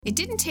It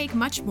didn't take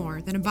much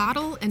more than a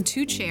bottle and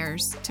 2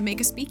 chairs to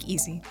make a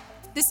speakeasy.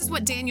 This is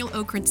what Daniel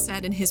Okrent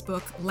said in his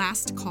book,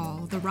 Last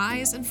Call, The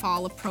Rise and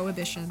Fall of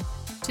Prohibition.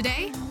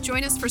 Today,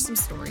 join us for some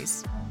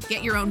stories.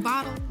 Get your own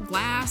bottle,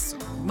 glass,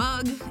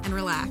 mug, and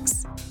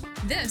relax.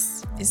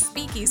 This is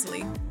Speak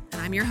Easily,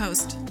 and I'm your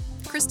host,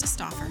 Krista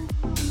Stauffer.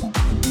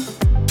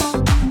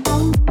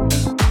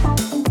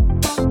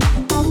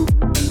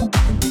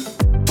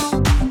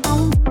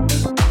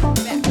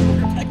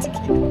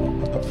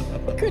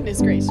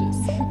 Goodness gracious.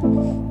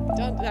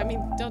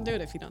 Don't do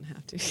it if you don't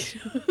have to.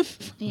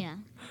 Yeah.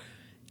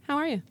 How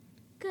are you?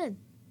 Good.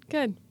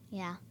 Good.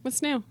 Yeah.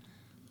 What's new?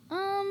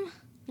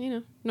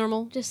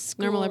 Normal. Just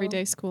school. Normal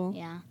everyday school.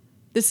 Yeah.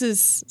 This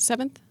is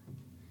 7th?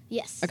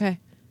 Yes. Okay.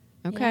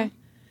 Yeah.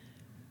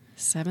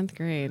 7th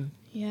grade.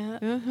 Yeah.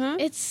 Uh-huh.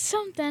 It's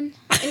something.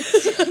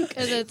 It's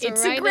because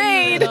It's right a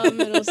grade. in the middle of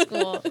middle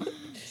school.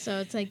 So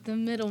it's like the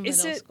middle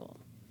school.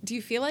 Do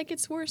you feel like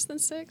it's worse than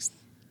 6th?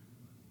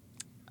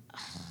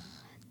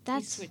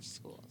 That's switch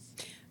schools.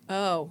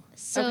 Oh.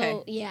 so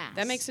okay. yeah.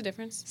 That makes a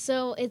difference.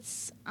 So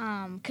it's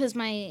because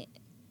my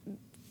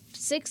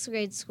 6th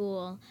grade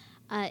school,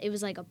 it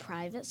was like a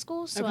private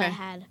school, so I Okay.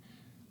 had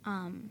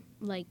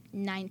like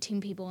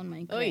 19 people in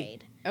my Oy.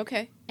 grade,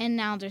 Okay. and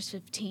now there's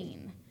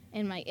 15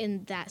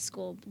 in that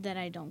school that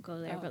I don't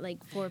go there, Oh. but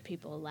like 4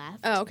 people left.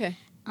 Oh, okay.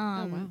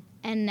 Um, wow.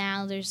 And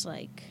now there's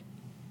like,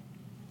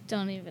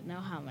 don't even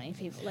know how many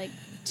people, like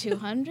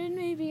 200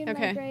 maybe in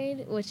Okay. my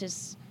grade, which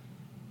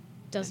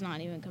does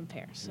not even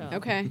compare. So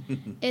Okay.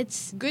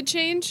 it's, Good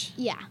change?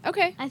 yeah,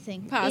 Okay. I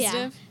think.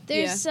 Positive? Yeah.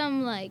 There's Yeah.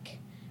 some like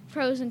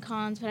pros and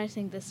cons, but I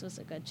think this was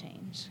a good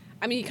change.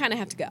 I mean, you kind of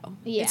have to go.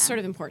 Yeah. It's sort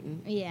of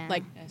important. Yeah.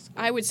 Like, That's good.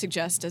 I would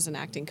suggest as an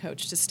acting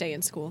coach to stay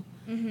in school.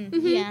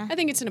 Yeah. I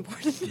think it's an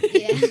important thing.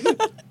 Yeah.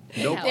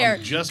 Nope, There.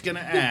 I'm just going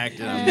to act,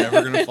 and I'm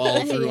never going to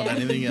follow through on Yeah.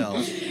 anything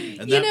else.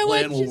 And You that know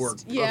plan what? will work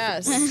perfectly.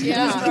 Yes. Just for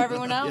Yeah.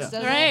 everyone else,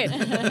 Yeah.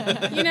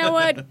 doesn't Right. You know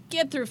what?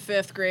 Get through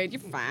 5th grade. You're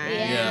fine.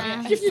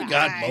 Yeah. You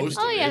got most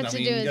All of you it. have I to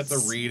mean, do you got the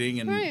is- reading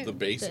and Right. the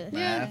basic Yeah.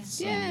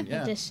 maths. and-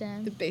 Yeah.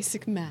 Addition. The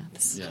basic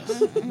maths.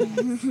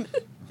 Yes.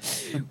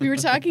 We were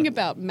talking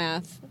about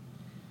math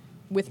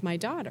with my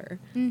daughter.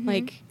 Mm-hmm.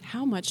 Like,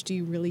 how much do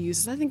you really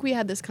use it? I think we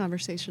had this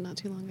conversation not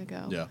too long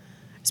ago. Yeah.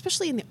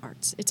 Especially in the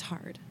arts. It's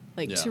hard.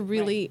 Like, Yeah. to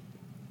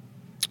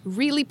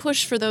really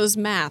push for those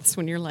maths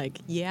when you're like,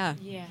 yeah,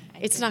 Yeah.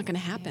 it's not going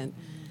to happen.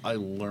 I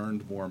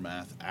learned more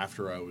math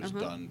after I was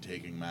Uh-huh. done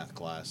taking math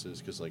classes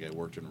because, like, I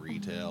worked in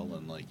retail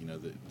and, like,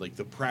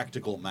 the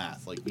practical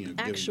math, like,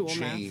 Actual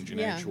getting math. change and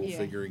Yeah. actual Yeah.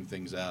 figuring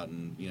things out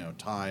and,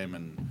 time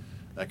and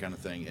that kind of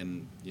thing.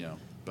 And,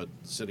 but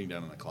sitting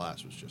down in a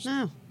class was just,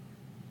 No.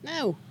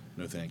 no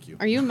thank you.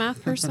 Are you a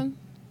math person?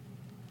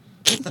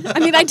 I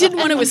mean, I didn't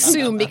want to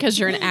assume because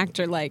you're an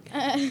actor, like,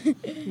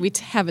 we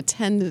have a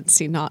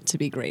tendency not to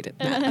be great at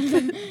math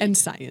and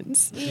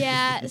science.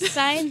 Yeah.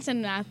 Science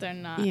and math are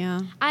not. Yeah.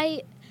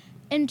 I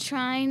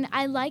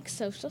like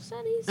social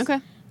studies. Okay.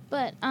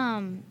 But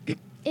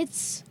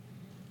it's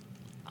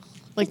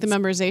Like the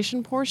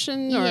memorization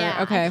portion? Or,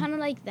 yeah, okay. I kind of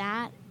like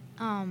that.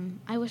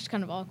 I wish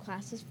kind of all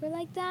classes were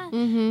like that.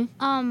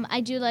 Mm-hmm.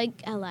 I do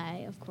like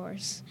LA, of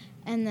course,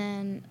 and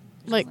then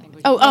Like,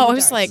 Language. I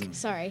was like,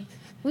 sorry,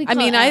 we I call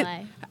mean, it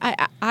LA.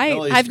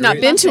 LA's I've not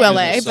great been to in the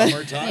LA, but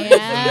summertime.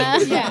 Yeah,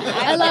 Yeah,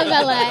 I love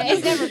LA.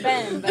 I've never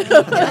been, but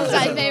That's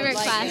my favorite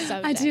like class it.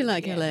 subject. I do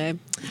like Yeah. LA.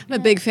 I'm a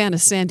big fan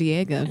of San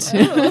Diego,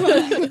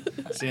 too.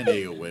 San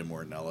Diego way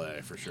more than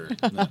LA for sure.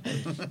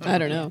 I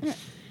don't know.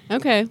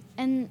 Okay.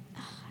 And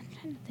I'm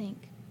trying to think.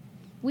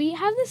 We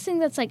have this thing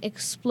that's like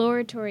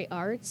exploratory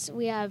arts.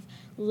 We have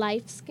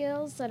life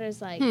skills that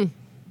is like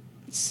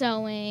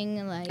sewing,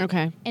 and like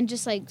Okay. and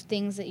just like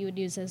things that you would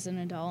use as an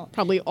adult.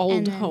 Probably old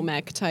And then- home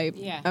ec type.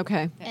 Yeah.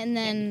 Okay. And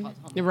then-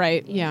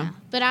 Right. Yeah.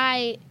 But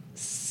I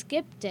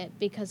skipped it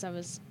because I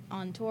was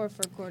on tour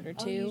for quarter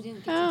Oh, 2. you didn't get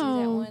to do Oh.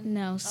 that one?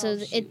 No, so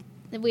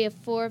Oh, we have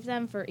 4 of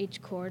them for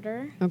each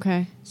quarter.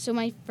 Okay. So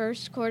my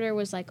first quarter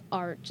was like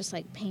art, just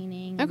like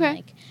painting. and, Okay.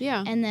 like,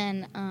 Yeah. and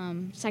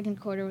then second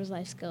quarter was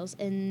life skills,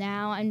 and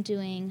now I'm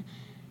doing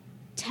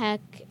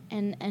tech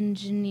and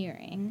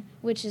engineering,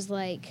 which is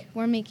like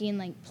we're making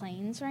like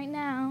planes right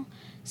now.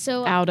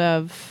 So Out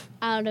of.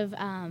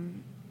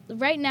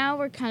 right now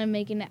we're kind of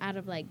making it out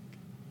of like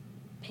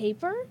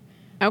paper.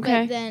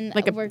 Okay. But then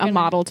like we're a gonna,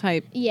 model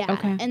type. Yeah.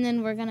 Okay. And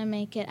then we're gonna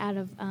make it out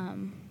of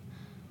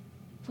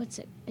what's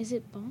it? Is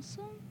it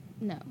balsam?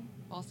 No.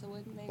 Also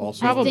would maybe?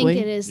 Also- Probably. I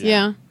think it is.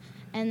 Yeah.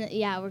 And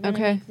we're gonna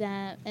Okay. make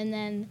that, and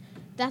then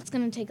that's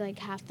gonna take like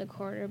half the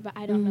quarter. But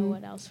I don't know Mhm.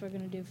 what else we're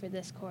gonna do for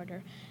this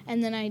quarter.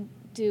 And then I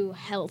do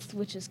health,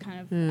 which is kind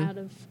of Mm. out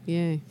of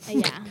Yay.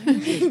 yeah.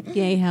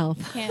 Yay,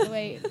 health. Can't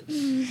wait.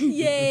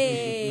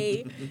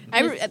 Yay.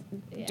 Yeah.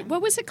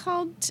 What was it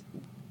called?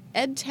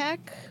 Ed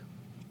Tech?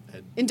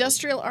 Ed-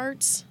 Industrial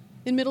arts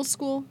in middle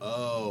school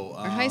Oh.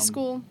 or high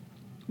school?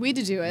 We had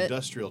to do it.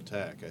 Industrial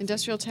tech. I think.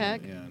 Industrial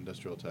tech? Yeah,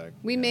 industrial tech.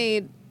 We yeah.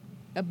 made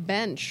a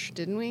bench,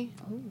 didn't we?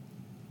 Oh.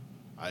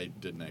 I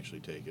didn't actually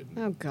take it.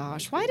 Oh,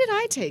 gosh. Why did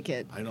I take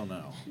it? I don't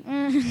know.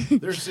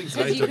 There's things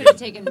I You took. could have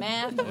taken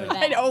math or that.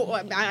 I know.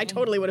 I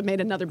totally would have made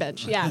another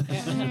bench. Yeah.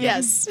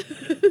 Yes.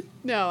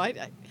 No,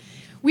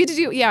 we had to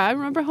do, I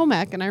remember home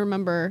ec, and I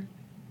remember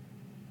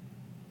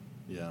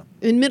Yeah.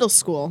 in middle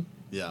school,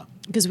 Yeah.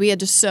 because we had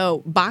to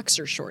sew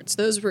boxer shorts.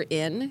 Those were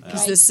in,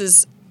 because Right. this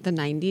is the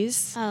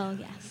 90s. Oh,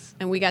 yes.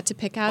 And we got to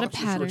pick out Boxer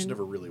a pattern. shorts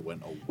never really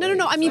went away.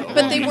 No. I mean, so-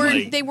 but they weren't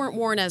Like, they weren't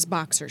worn as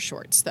boxer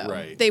shorts though.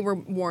 Right. They were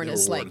worn they were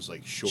as worn like as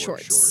like shorts.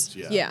 shorts.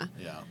 Yeah. Yeah.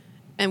 Yeah.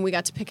 And we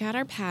got to pick out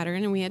our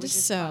pattern, and we had Which to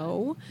is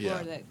sew. fun Yeah.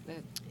 For the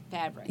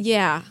fabric.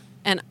 Yeah.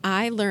 And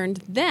I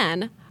learned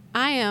then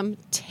I am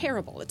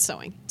terrible at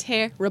sewing.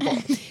 Terrible.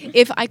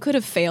 If I could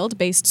have failed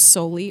based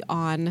solely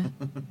on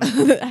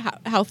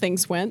how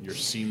things went, Your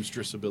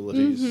seamstress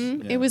abilities.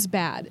 Yeah. it was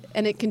bad.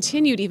 And it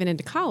continued even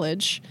into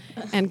college.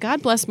 And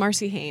God bless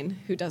Marcy Hain,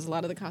 who does a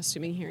lot of the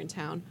costuming here in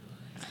town.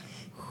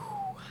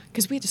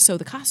 Because we had to sew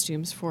the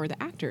costumes for the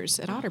actors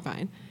at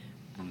Otterbein.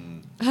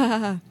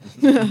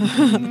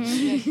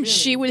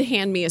 She would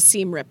hand me a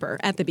seam ripper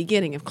at the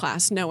beginning of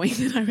class, knowing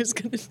that I was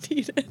going to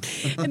need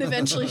it. And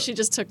eventually she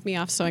just took me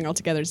off sewing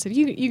altogether and said,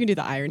 you can do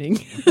the ironing.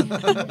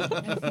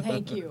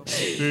 Thank you.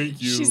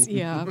 Thank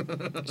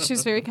you.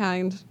 She's very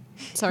kind.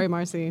 Sorry,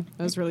 Marcy.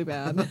 That was really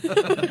bad. But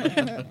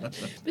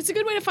it's a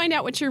good way to find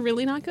out what you're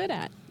really not good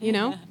at, you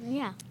know?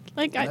 Yeah.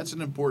 Like, And that's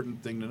an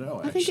important thing to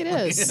know. I think it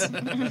actually.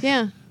 is.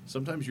 Yeah.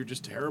 Sometimes you're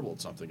just terrible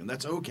at something, and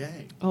that's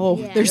okay. Oh,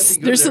 Yeah. there's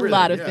You have to be good at a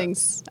lot of everything, yeah.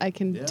 things. I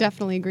can Yeah.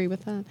 definitely agree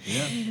with that.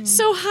 Yeah.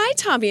 So, hi,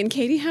 Tommy and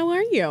Katie. How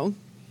are you?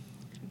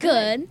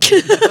 Good.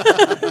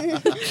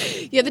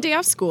 You had the day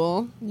off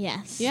school.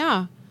 Yes.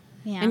 Yeah.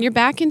 Yeah. And you're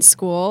back in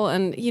school,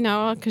 and, you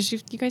know, because you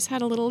guys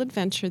had a little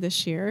adventure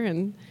this year,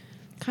 and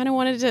kind of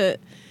wanted to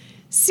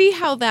see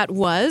how that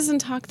was and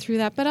talk through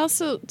that, but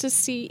also to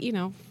see, you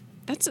know,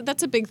 that's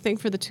a big thing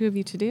for the two of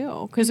you to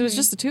do, because it was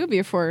just the two of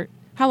you for,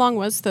 how long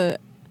was the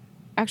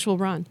actual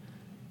run?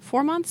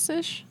 4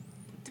 months-ish?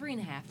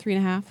 3.5.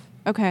 3.5?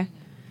 Okay.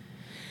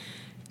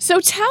 So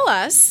tell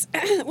us,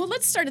 well,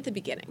 let's start at the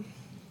beginning.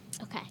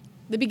 Okay.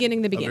 The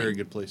beginning. A very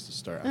good place to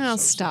start. I'm Oh,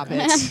 so stop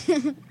sorry.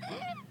 it.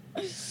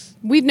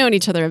 We've known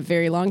each other a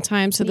very long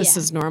time, so this Yeah.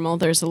 is normal.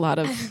 There's a lot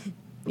of,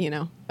 you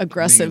know,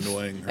 aggressive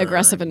annoying her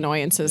aggressive and-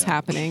 annoyances yeah.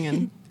 happening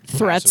and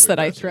threats that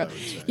I aggressive, throw. I would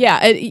say.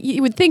 Yeah,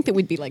 you would think that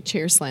we'd be like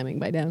chair slamming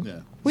by now. Yeah.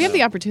 We have No.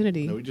 the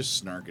opportunity. No, we just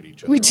snark at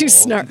each other. We do all-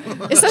 snark.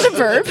 Is that a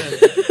verb?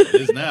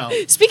 It is now.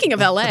 Speaking of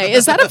LA,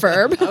 is that a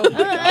verb? Oh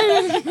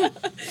my God.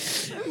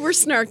 We're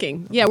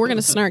snarking. Yeah, we're going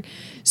to snark.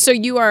 So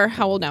you are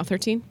how old now?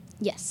 13?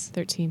 Yes.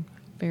 13.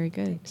 Very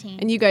good. 13.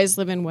 And you guys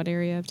live in what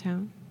area of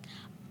town?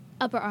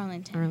 Upper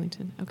Arlington.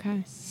 Arlington.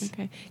 Okay.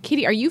 Okay.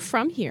 Katie, are you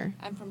from here?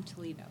 I'm from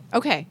Toledo.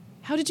 Okay.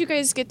 How did you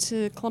guys get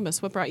to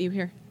Columbus? What brought you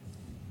here?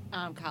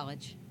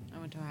 College. I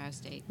went to Ohio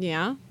State.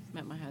 Yeah.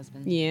 Met my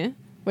husband. Yeah.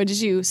 What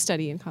did you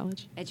study in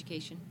college?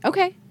 Education.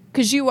 Okay.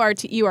 Because you are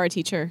you are a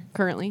teacher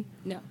currently.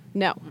 No.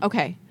 No.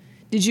 Okay.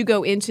 Did you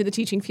go into the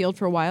teaching field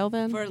for a while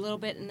then? For a little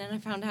bit, and then I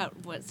found out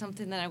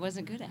something that I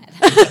wasn't good at.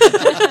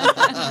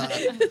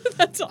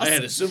 That's I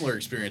had a similar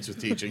experience with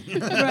teaching.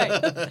 Right.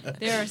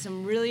 There are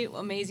some really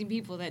amazing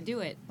people that do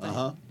it. But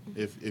Uh-huh.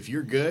 If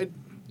you're good,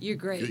 You're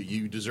great.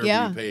 you deserve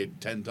Yeah. to be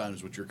paid 10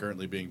 times what you're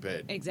currently being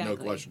paid. Exactly.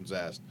 No questions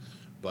asked.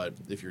 But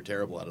if you're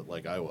terrible at it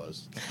like I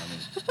was,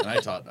 and I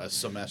taught a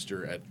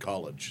semester at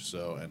college,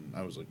 and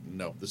I was like,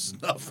 no, this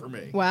is not for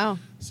me. Wow.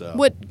 So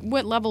What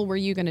level were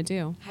you going to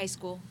do? High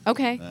school.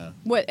 Okay. Yeah.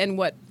 What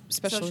Social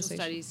specialization?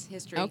 studies,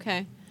 history.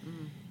 Okay.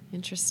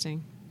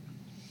 Interesting.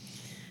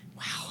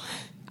 Wow.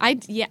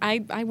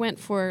 I went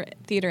for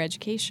theater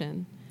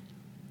education,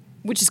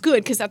 which is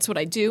good because that's what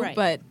I do. Right.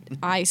 But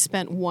I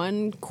spent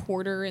 1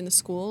 quarter in the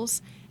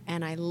schools,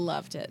 and I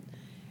loved it.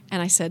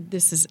 And I said,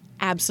 this is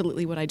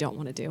absolutely what I don't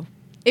want to do.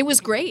 It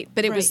was great,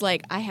 but it was Right.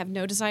 like I have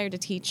no desire to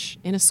teach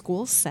in a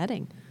school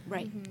setting,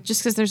 Right.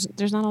 just because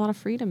there's not a lot of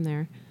freedom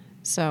there.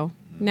 So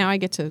now I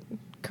get to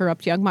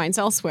corrupt young minds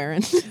elsewhere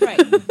and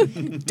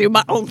Right. do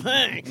my own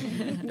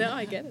thing. No,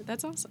 I get it.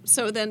 That's awesome.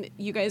 So then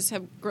you guys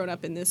have grown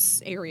up in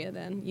this area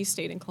then? You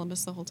stayed in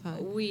Columbus the whole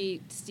time?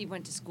 Steve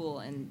went to school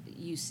at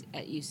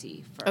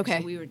UC first. Okay.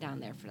 So we were down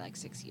there for like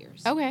 6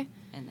 years. Okay.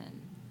 And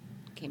then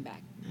came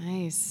back.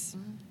 Nice.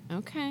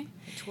 Okay.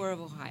 A tour of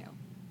Ohio.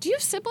 Do you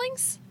have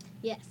siblings?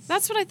 Yes.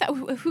 That's what I thought.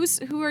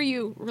 Who are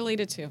you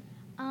related to?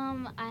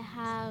 I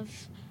have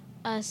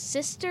a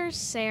sister,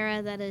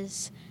 Sarah, that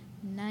is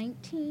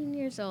 19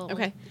 years old.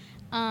 Okay.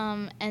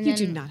 And You then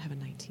do not have a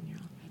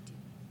 19-year-old.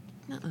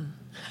 I do.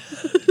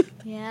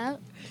 Yeah.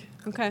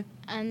 Okay.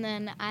 And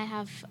then I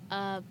have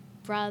a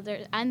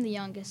brother. I'm the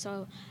youngest,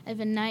 so I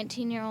have a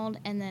 19-year-old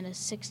and then a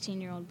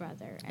 16-year-old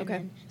brother. And Okay.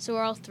 then, so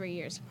we're all 3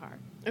 years apart,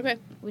 Okay.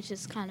 which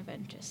is kind of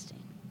interesting.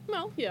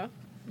 Well, yeah.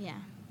 Yeah.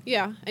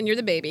 Yeah, and you're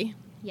the baby.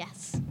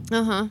 Yes.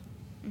 Uh-huh.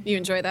 You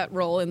enjoy that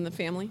role in the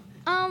family?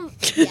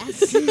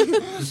 Yes.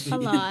 A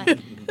lot.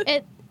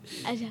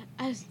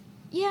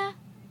 Yeah.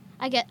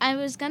 I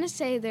was gonna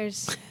say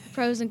there's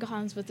pros and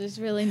cons, but there's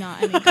really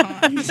not any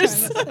cons.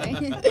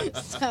 Honestly.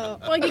 So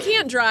Well, you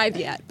can't drive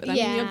yet, but I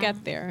mean, you'll Yeah.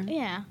 get there.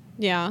 yeah.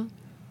 Yeah.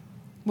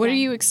 What are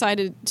Yeah. you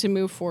excited to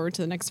move forward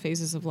to the next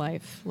phases of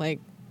life? Like,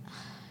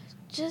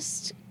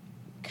 Just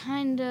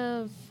kind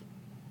of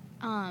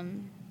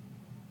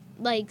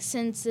like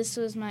since this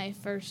was my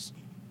first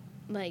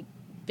like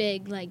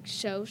big like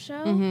show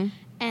Mm-hmm.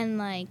 and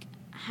like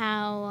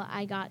how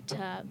I got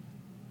to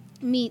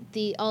meet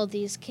all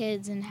these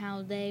kids and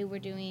how they were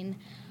doing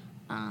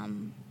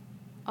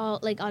all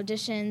like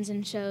auditions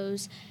and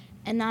shows,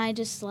 and I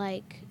just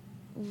like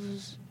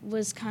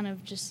was kind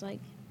of just like,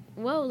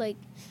 whoa, like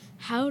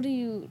how do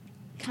you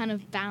kind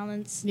of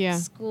balance Yeah.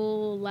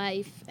 school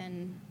life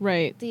and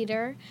right.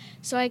 theater?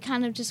 So I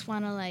kind of just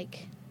want to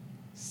like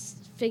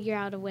figure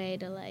out a way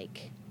to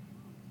like,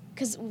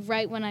 because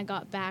right when I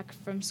got back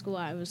from school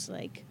I was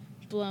like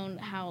blown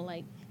how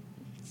like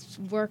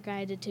work I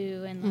had to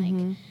do, and like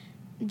Mhm.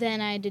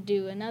 then I had to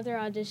do another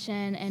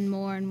audition and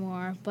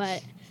more,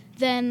 but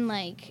then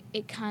like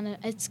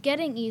it's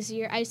getting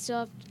easier. I'm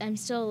still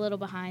a little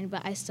behind,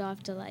 but I still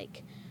have to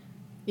like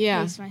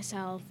Yeah. pace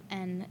myself,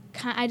 and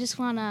I just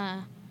want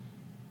to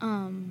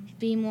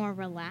be more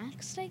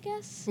relaxed, I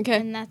guess. Okay.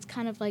 And that's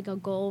kind of like a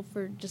goal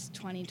for just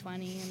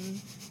 2020,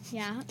 and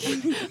yeah.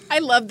 I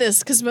love this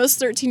because most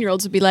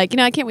 13-year-olds would be like,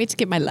 I can't wait to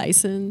get my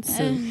license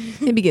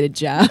and maybe get a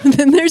job.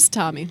 Then there's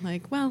Tommy,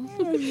 like, well,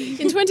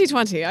 in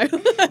 2020,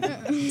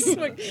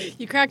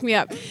 you crack me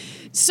up.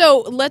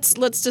 So let's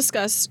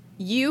discuss.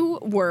 You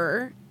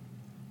were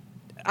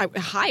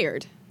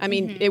hired. I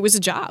mean, it was a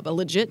job, a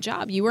legit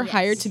job. You were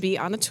hired Yes. to be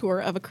on a tour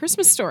of A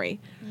Christmas Story,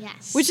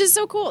 Yes. which is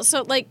so cool.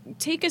 So, like,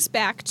 take us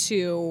back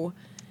to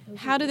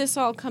how did this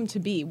all come to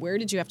be? Where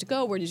did you have to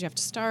go? Where did you have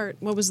to start?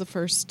 What was the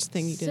first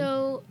thing you did?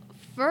 So,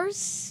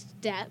 first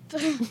step,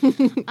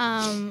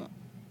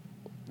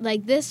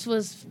 like this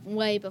was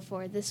way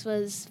before. This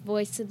was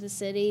Voice of the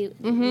City,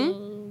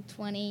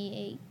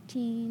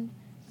 2018,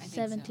 I think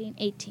so. 17,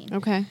 18.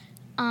 Okay.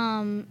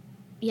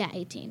 Yeah,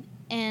 18.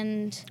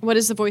 And What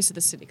is the Voice of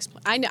the City?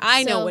 Explain.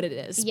 I know So, what it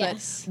is,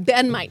 yes. but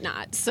Ben might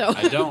not. So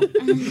I don't.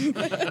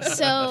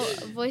 so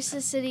Voice of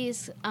the City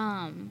is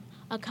a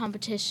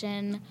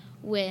competition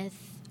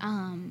with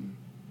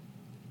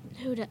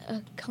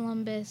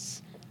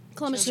Columbus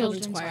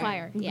Children's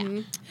Choir. Yeah.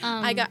 Mhm.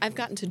 I've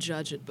gotten to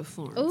judge it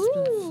before. It's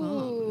been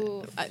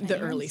Ooh, fun. The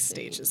early fancy.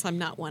 stages. I'm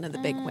not one of the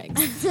big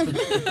wigs.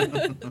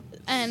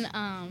 And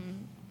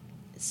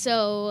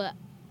so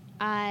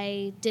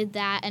I did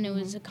that, and it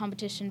was a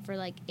competition for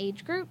like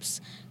age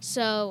groups.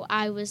 So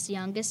I was the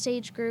youngest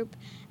age group,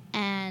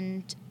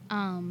 and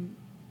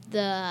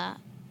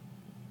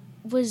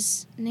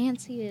was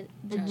Nancy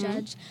the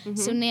judge.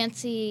 So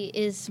Nancy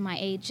is my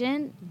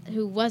agent,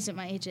 who wasn't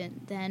my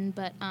agent then,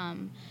 but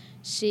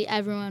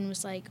everyone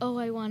was like, oh,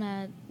 I want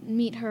to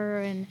meet her,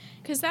 and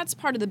Because that's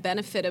part of the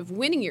benefit of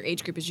winning your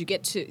age group is you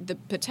get to the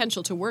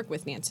potential to work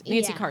with Nancy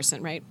Yeah.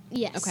 Carson, right?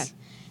 yes. Okay.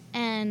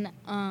 And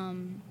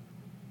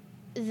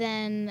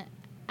then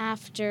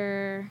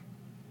after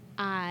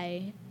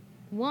I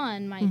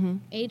won my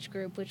age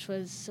group, which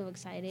was so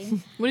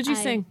exciting. What did you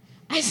sing?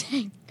 I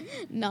sang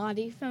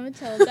Naughty from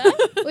Matilda,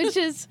 which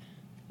is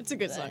It's a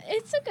good song.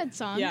 it's a good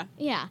song. Yeah.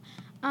 Yeah.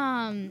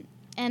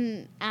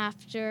 And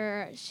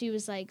after she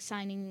was like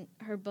signing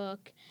her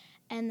book,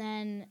 and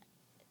then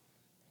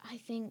I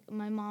think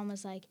my mom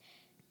was like,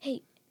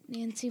 "Hey,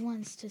 Nancy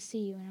wants to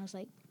see you," and I was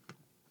like,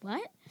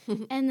 "What?"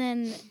 And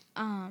then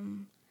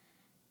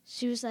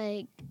she was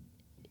like,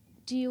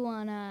 do you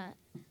wanna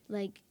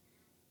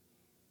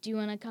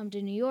come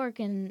to New York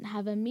and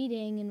have a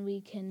meeting, and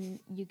you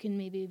can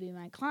maybe be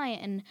my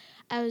client? And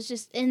I was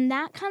just in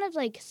that kind of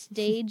like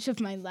stage of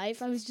my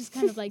life. I was just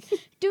kind of like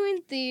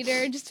doing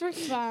theater just for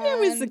fun. It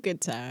was a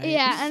good time.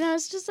 Yeah, and I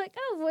was just like,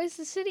 oh, Voice of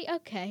the City,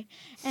 okay.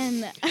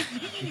 And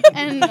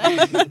and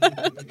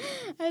I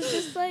was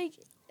just like,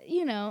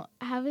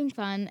 having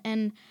fun,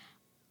 and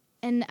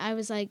I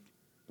was like,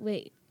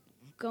 wait,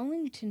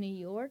 going to New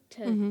York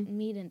to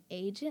meet an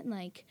agent,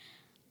 like,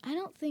 I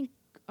don't think,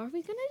 are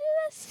we gonna do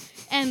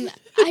this? And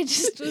I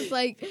just was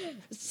like,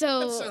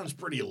 so. That sounds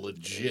pretty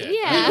legit.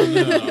 Yeah.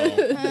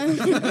 I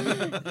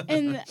don't know.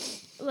 And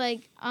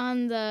like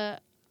on the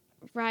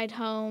ride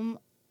home,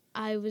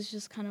 I was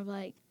just kind of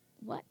like,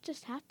 what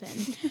just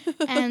happened?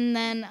 And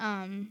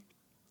then,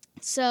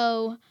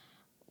 so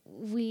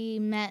we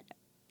met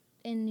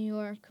in New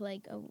York,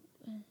 like,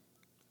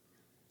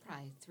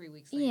 Probably 3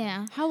 weeks later.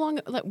 yeah, How long?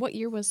 Like, what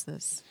year was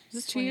this?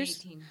 Was this 2 years?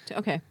 2018.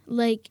 Okay.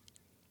 like,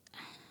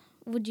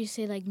 would you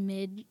say like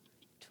mid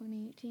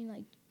 2018,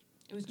 like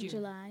It was June.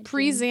 July?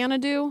 Pre June?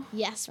 Xanadu.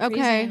 Yes, Okay.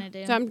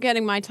 pre-Xanadu. So I'm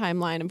getting my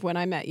timeline of when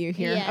I met you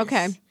here. Yes.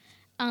 Okay.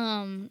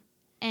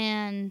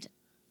 And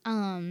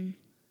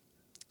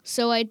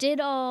so I did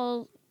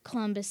all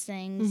Columbus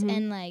things,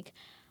 and like,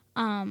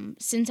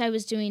 since I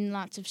was doing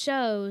lots of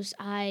shows,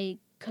 I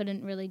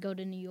couldn't really go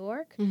to New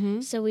York.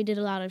 So we did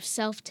a lot of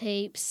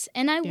self-tapes,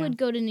 and I Yeah. would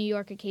go to New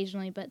York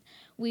occasionally, but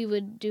we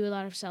would do a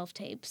lot of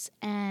self-tapes.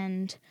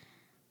 And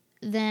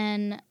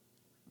then,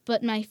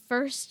 but my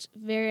first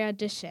very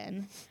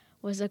audition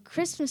was A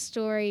Christmas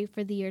Story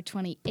for the year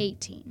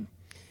 2018.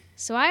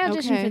 So I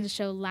auditioned Okay. for the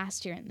show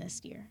last year and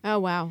this year. Oh,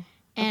 wow.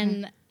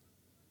 And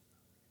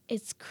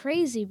it's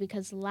crazy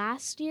because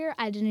last year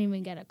I didn't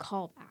even get a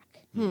call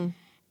back.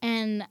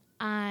 And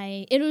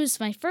it was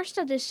my first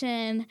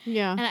audition.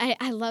 Yeah. And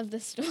I love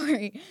this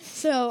story.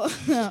 So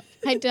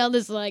I tell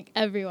this like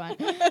everyone.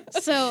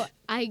 So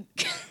I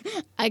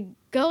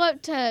go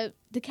up to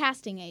the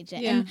casting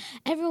agent and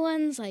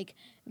everyone's like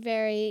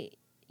very,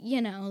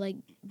 like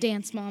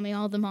dance mommy.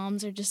 All the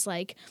moms are just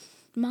like,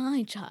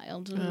 my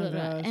child.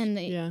 gosh. And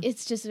Yeah.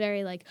 it's just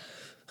very like,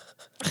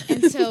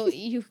 and so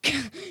you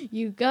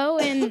go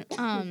in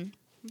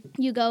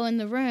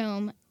the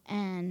room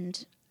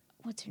and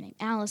what's her name?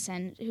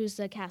 Allison, who's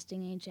the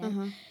casting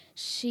agent.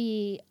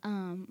 She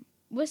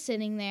was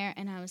sitting there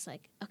and I was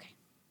like, okay.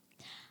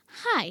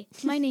 Hi,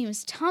 my name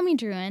is Tommy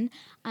Druin.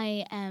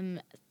 I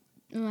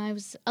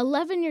was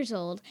 11 years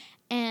old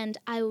and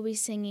I will be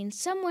singing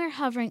Somewhere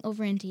Hovering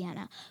Over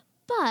Indiana.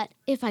 But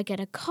if I get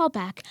a call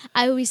back,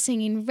 I will be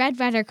singing Red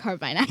Ryder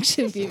Carbine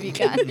Action BB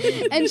Gun.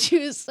 And she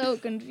was so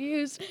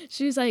confused.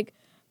 She was like,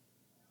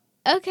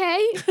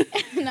 okay.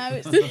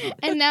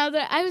 And now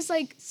that I was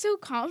like so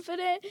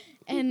confident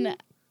and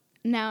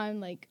now I'm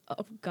like,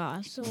 oh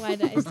gosh, so why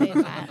did I say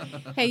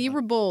that? Hey, you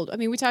were bold. I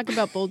mean, we talk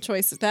about bold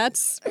choices.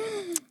 That's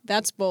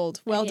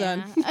bold. Well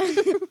done.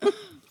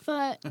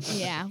 But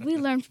yeah, we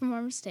learn from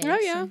our mistakes. Oh,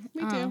 yeah,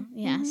 we do.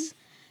 Yes.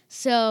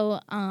 So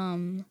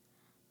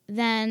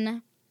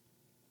then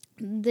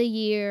the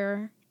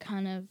year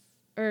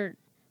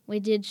we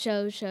did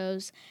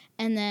shows,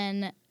 and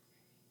then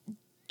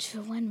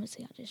when was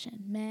the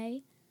audition?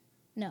 May?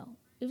 No,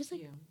 it was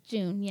like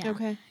June. Yeah.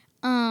 Okay.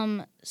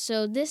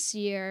 So this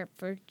year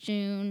for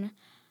June,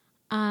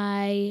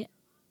 I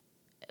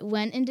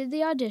went and did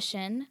the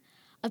audition.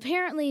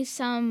 Apparently,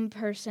 some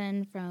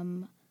person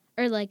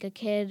like a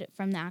kid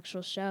from the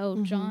actual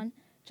show, John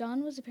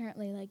was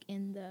apparently like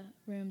in the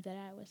room that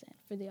I was in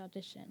for the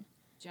audition.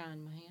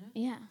 John Mahana?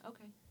 Yeah.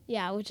 Okay.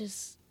 Yeah, which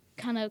is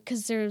kind of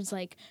because there's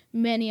like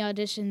many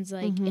auditions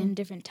like in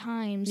different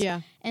times.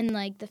 Yeah. And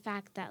like the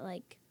fact that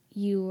like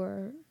you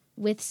were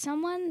with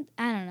someone,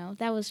 I don't know,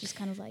 that was just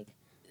kind of like.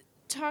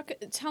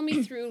 Tell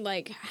me through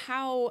like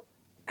how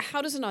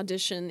does an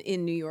audition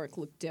in New York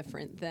look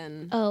different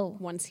than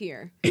ones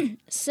here?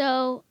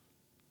 So,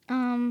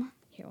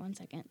 here, 1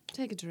 second.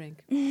 Take a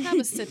drink. Have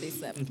a sippy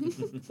sip.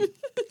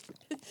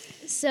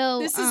 So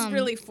This is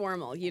really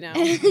formal, you know.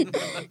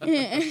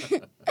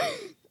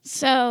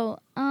 So,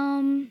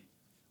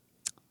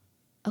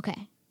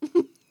 okay.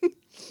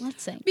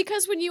 Let's see.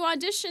 Because when you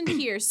audition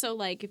here, so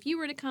like if you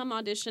were to come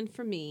audition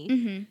for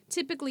me,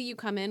 typically you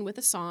come in with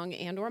a song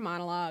and or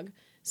monologue.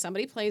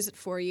 Somebody plays it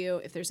for you.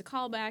 If there's a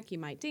callback, you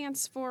might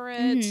dance for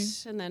it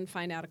and then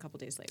find out a couple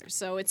days later.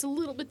 So it's a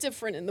little bit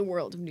different in the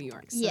world of New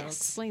York. So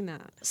explain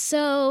that.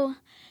 So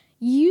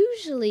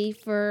usually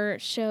for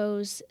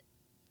shows,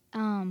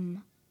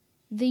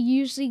 they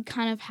usually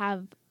kind of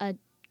have a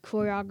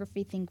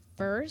choreography thing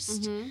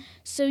first.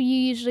 So you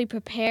usually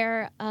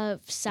prepare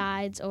of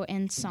sides or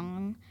end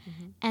song,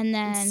 and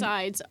then And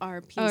sides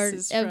are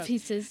pieces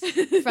pieces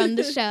from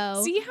the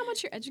show. See how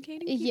much you're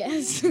educating people?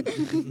 Yes.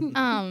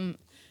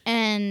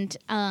 And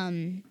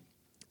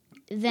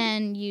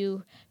then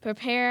you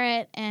prepare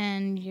it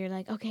and you're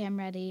like, okay, I'm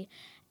ready.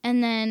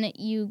 And then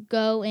you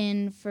go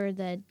in for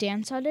the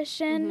dance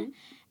audition,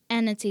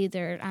 and it's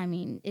either,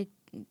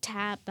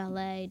 tap,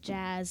 ballet,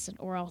 jazz,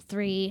 or all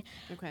three.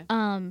 Okay.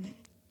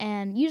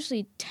 And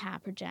usually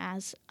tap or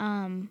jazz.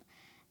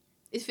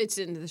 It fits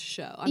into the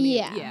show.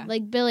 Yeah.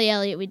 Like Billy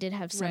Elliot, we did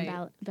have some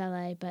Right.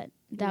 ballet, but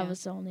that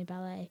was the only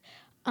ballet.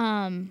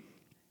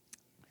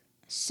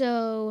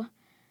 So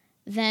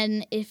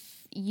then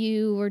if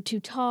you were too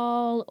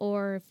tall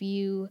or if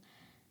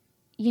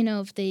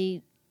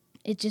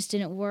it just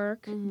didn't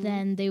work,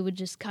 then they would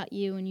just cut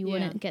you and you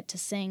wouldn't get to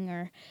sing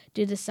or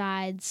do the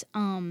sides.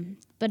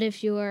 But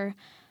if you were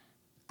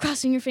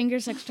crossing your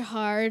fingers extra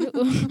hard,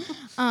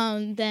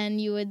 then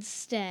you would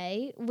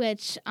stay,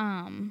 which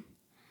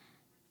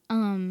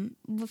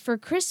for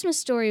Christmas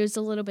Story it was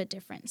a little bit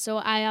different. So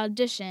I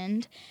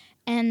auditioned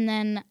and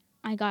then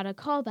I got a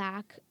call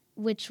back,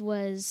 which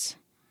was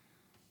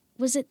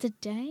it the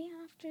day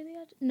after the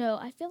audition? No,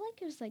 I feel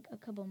like it was like a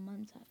couple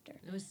months after.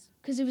 It was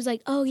Because it was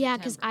like, oh, yeah,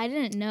 because I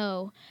didn't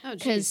know. Oh,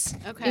 Because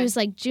jeez. Okay. it was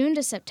like June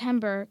to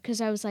September,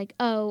 because I was like,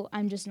 oh,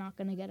 I'm just not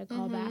going to get a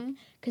call back.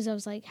 Because I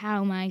was like,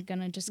 how am I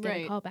going to just get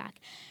a call back?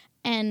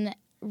 And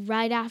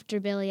right after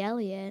Billy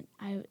Elliot,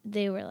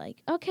 they were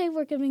like, okay,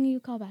 we're giving you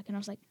a call back. And I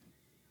was like,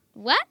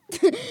 what?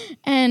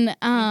 And,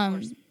 of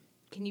course.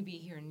 Can you be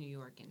here in New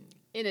York and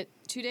In it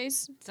 2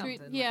 days? something?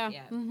 Three? Like, Yeah.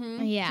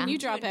 yeah. Can you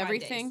 2 drop and 5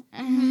 everything?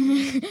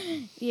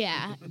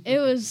 Yeah, it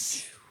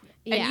was,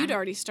 yeah. And you'd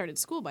already started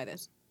school by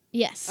this.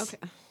 Yes. Okay.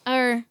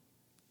 Or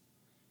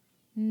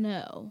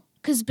no,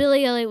 because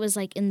Billy Elliot was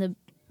like in the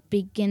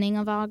beginning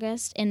of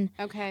August, and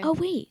Okay. oh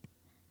wait,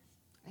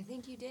 I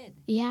think you did.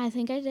 yeah, I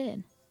think I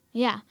did.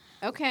 Yeah.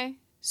 Okay.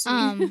 So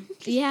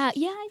Yeah,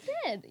 I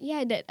did. Yeah,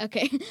 I did.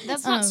 Okay.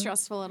 that's not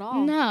stressful at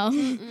all. No.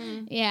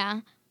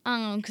 Yeah.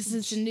 because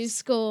it's a new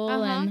school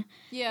and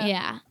Yeah.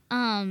 yeah.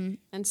 And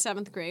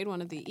 7th grade,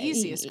 one of the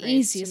easiest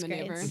grades to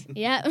maneuver. grades.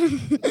 Yeah.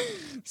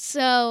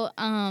 So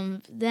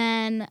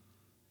then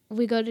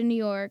we go to New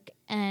York,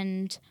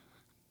 and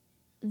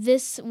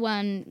this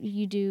one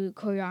you do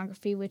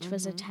choreography, which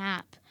was a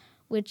tap,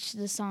 which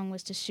the song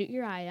was To Shoot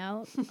Your Eye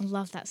Out. I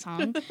love that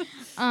song.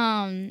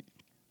 And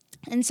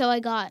so I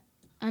got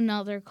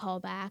another call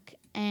back,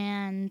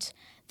 and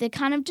they're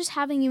kind of just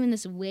having you in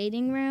this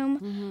waiting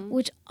room,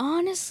 which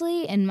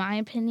honestly, in my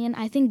opinion,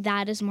 I think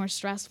that is more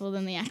stressful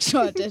than the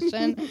actual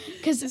audition.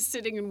 Because Just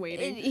sitting and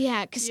waiting.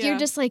 because you're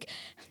just like,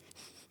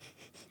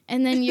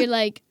 and then you're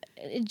like,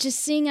 just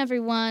seeing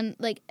everyone,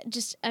 like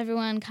just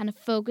everyone kind of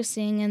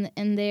focusing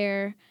in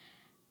their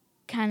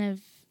kind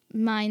of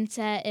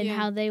mindset and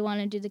how they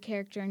want to do the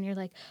character, and you're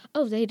like,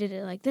 oh, they did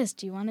it like this.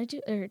 Do you want to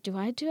do, or do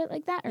I do it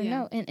like that, or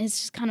no? And it's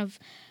just kind of,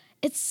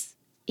 it's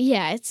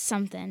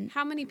something.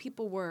 How many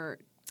people were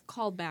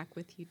called back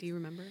with you? Do you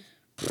remember?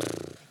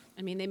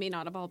 I mean, they may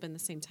not have all been the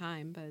same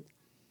time, but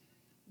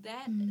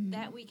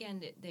That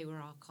weekend, they were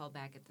all called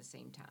back at the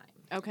same time.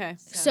 okay.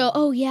 So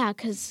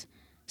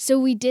so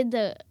we did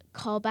the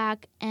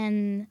callback,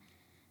 and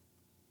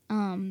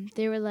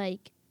they were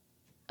like,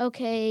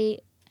 okay,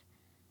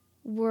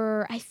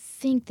 I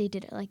think they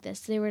did it like this.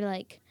 They were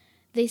like,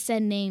 they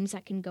said names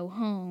that can go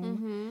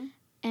home,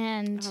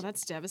 and Oh,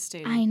 that's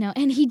devastating. I know,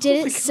 and he did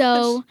Oh my it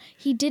so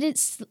he did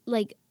it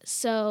like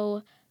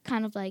so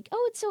kind of like,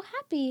 oh, it's so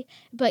happy,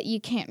 but you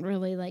can't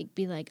really like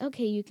be like,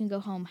 okay, you can go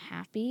home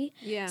happy.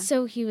 Yeah.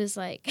 So he was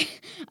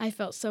like, I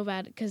felt so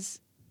bad because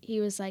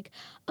he was like,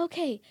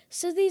 okay,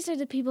 so these are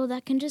the people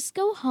that can just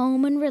go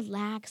home and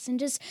relax and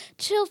just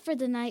chill for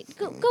the night.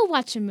 Go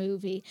watch a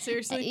movie.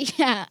 Seriously?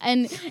 Yeah,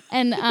 and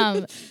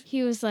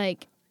he was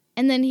like,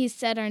 and then he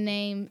said our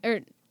name or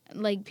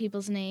like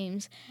people's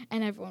names,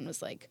 and everyone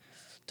was like,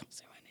 don't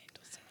say my name,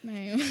 don't say my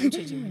name. I'm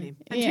changing my name.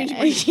 I'm changing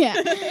my name.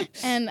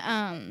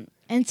 Yeah.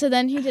 And so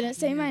then he didn't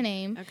say my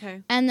name.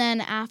 Okay. And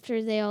then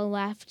after they all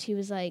left, he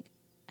was like,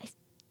 I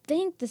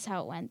think this is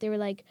how it went. They were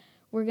like,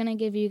 we're going to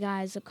give you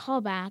guys a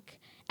call back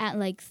at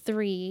like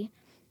 3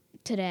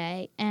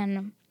 today.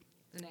 And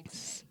The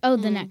next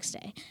the next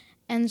day.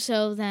 And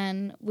so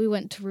then we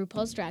went to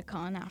RuPaul's Drag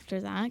Con after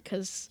that,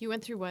 because You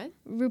went through what?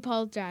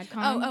 RuPaul's Drag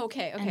Con. Oh,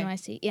 okay.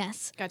 NYC.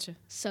 Yes. Gotcha.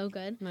 So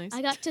good. Nice.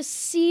 I got to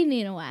see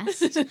Nina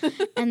West,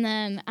 and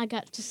then I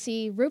got to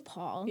see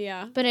RuPaul.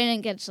 Yeah. But I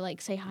didn't get to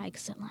like say hi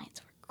because the lines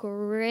were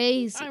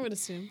crazy. I would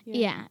assume.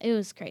 Yeah, it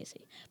was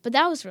crazy. But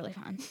that was really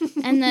fun.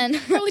 And then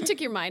Probably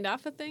took your mind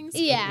off of things.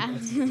 yeah.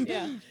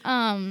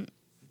 Yeah.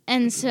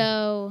 And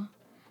so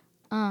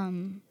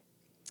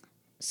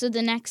so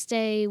the next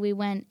day we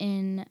went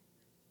in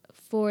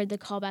for the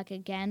callback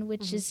again,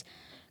 which is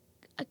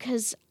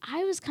because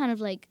I was kind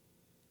of like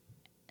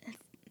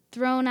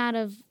thrown out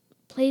of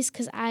place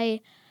because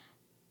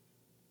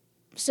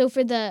so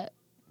for the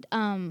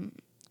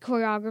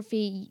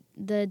choreography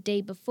the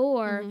day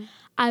before,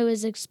 I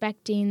was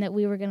expecting that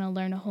we were going to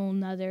learn a whole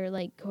nother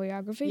like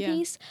choreography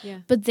piece, Yeah.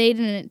 but they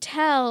didn't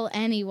tell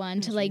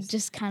anyone to like jeez.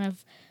 just kind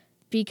of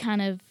be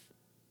kind of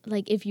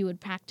like, if you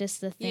would practice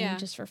the thing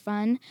just for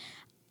fun,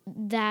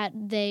 that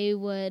they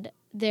were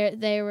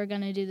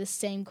going to do the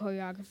same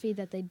choreography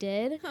that they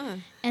did. Huh.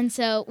 And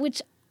so,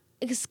 which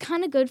is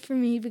kind of good for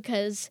me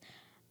because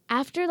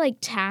after like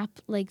tap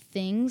like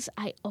things,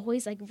 I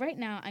always like, right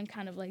now I'm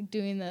kind of like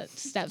doing the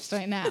steps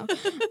right now.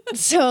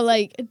 So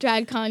like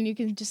DragCon, you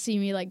can just see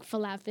me like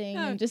flapping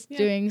and just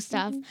doing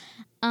stuff.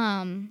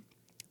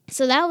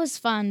 So that was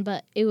fun,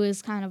 but it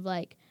was kind of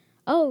like,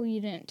 oh,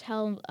 you didn't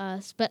tell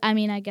us. But I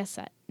mean, I guess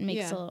that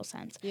makes a little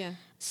sense. Yeah.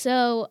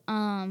 So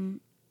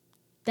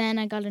then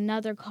I got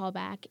another call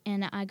back,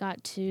 and I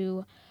got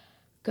to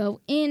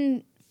go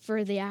in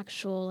for the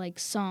actual like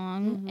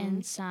song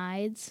and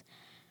sides.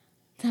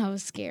 That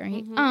was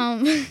scary.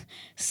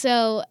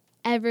 So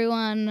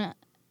everyone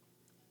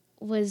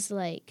was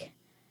like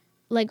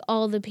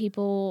all the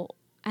people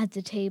at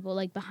the table,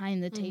 like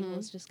behind the table,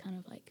 was just kind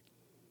of like,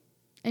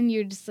 and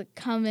you're just like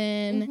come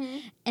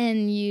in,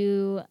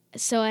 and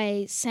so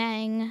I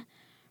sang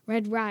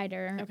Red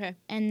Rider. Okay.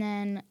 And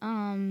then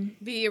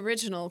The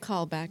original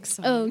callback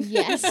song. oh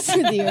yes,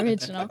 the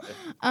original.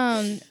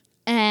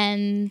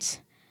 And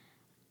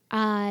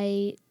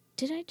I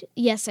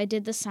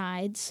did the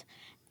sides.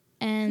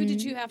 And Who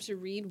did you have to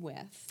read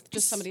with?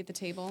 Just somebody at the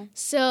table?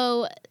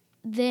 so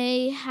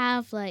they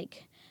have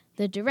like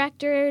the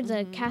director,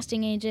 the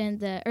casting agent,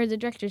 the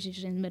director's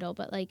usually in the middle,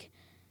 but like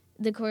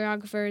the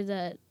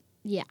choreographer,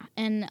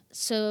 and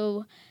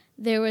so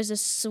there was a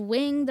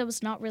swing that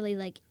was not really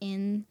like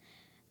in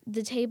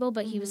the table,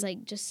 but he was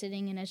like just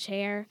sitting in a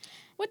chair.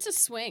 What's a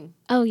swing?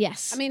 Oh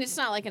yes. I mean, it's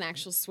not like an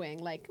actual swing.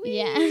 Like,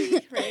 yeah.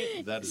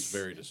 right? That is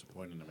very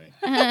disappointing to me.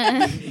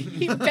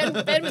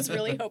 Ben was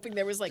really hoping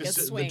there was like Just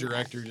a swing. The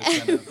director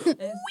just kind of.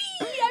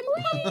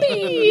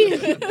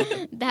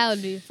 That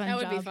would be a fun That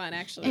would be job. fun,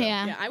 actually.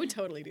 Yeah. I would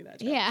totally do that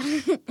job.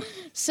 Yeah.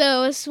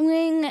 So a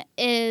swing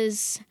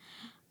is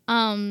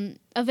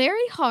a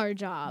very hard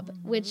job,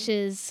 which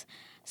is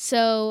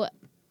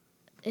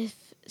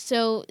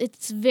so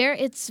it's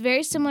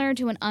very similar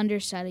to an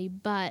understudy,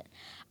 but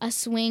a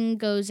swing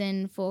goes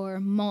in for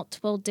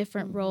multiple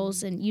different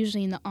roles, and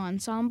usually in the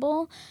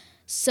ensemble.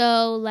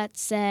 So let's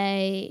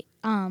say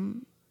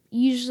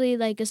usually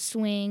like a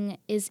swing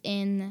is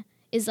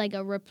like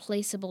a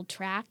replaceable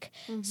track.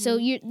 So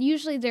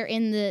usually they're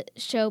in the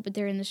show, but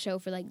they're in the show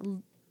for like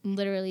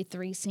literally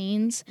 3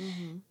 scenes.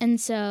 And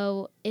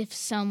so if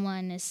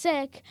someone is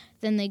sick,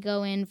 then they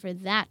go in for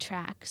that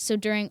track. So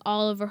during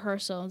all of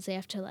rehearsals, they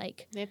have to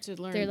They have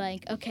to learn. they're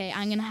like, okay,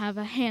 I'm gonna have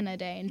a Hannah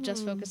day and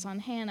just focus on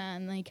Hannah,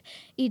 and like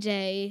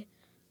EJ,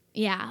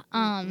 yeah,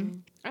 I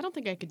don't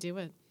think I could do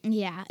it.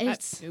 yeah,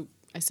 it's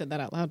I said that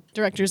out loud.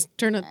 Directors,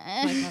 turn it.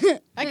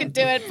 I could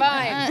do it.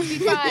 Fine. Be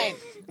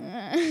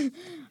fine.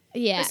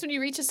 yeah, Just when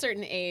you reach a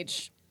certain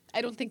age,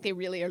 I don't think they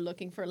really are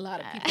looking for a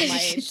lot of people my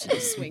age to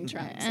swing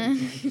tracks.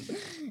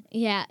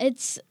 yeah,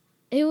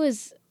 it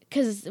was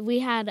because we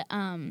had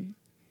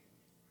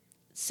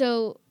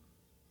so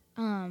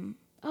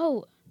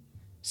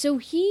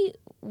he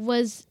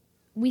was.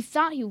 We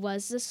thought he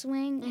was the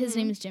swing. His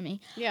name is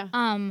Jimmy. Yeah.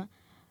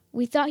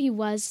 We thought he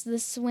was the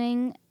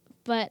swing,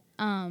 but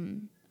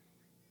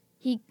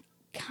he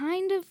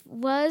kind of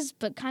was,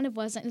 but kind of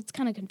wasn't. It's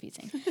kind of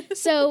confusing.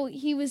 So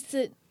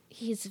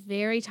he's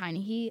very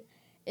tiny. He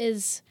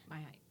is My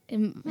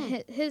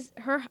height.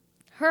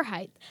 her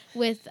height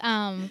with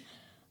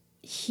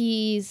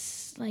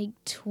he's like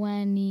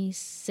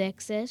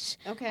 26-ish,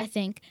 Okay. I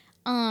think.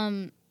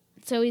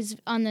 So he's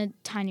on the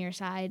tinier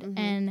side,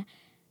 and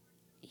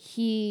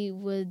he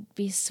would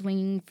be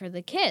swinging for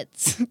the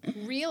kids.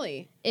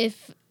 Really?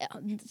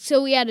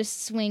 So we had a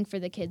swing for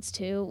the kids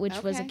too,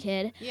 which was a Okay.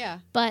 kid. Yeah.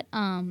 But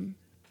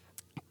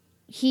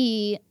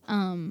he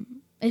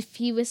if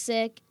he was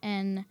sick,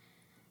 and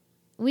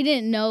we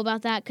didn't know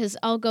about that because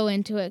I'll go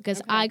into it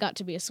because I got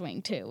to be a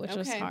swing too, which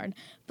was Okay. hard.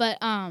 But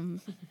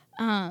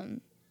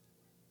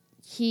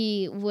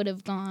he would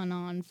have gone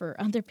on for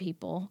other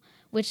people,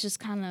 which is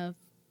kind of,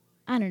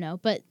 I don't know,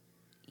 but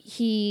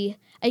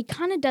it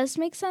kind of does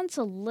make sense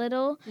a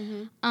little.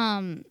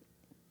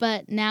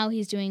 But now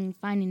he's doing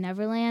Finding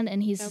Neverland,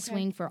 and he's a Okay.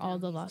 swing for all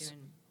the He's lost.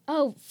 doing-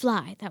 Oh,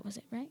 Fly, that was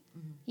it, right?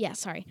 Yeah,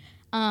 sorry.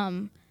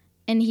 And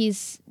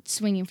he's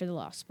swinging for the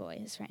Lost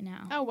Boys right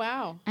now. Oh,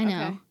 wow. I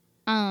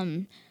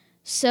know.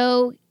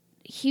 So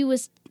he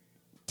was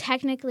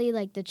technically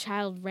like the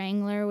child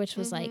wrangler, which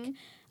was like,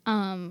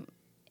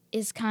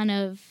 is kind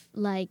of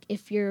like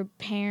if your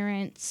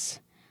parents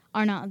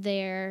are not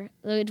there,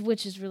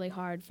 which is really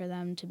hard for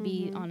them to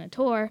be on a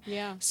tour.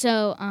 Yeah.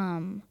 So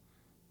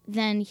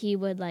then he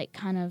would like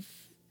kind of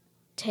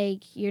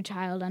take your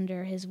child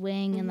under his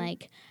wing and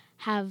like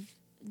have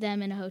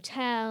them in a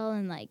hotel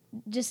and like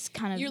just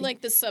kind of You're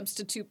like the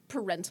substitute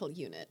parental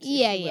unit. if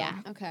Yeah, you will. yeah.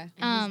 Okay.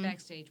 And he's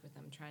backstage with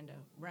them trying to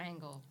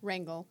wrangle.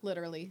 Wrangle,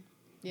 literally.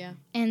 Yeah.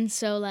 And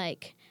so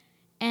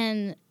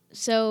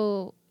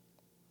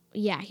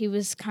yeah, he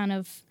was kind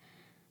of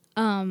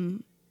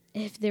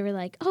if they were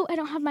like, oh, I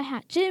don't have my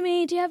hat,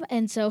 Jimmy, do you have?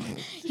 And so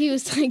he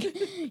was like,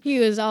 he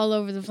was all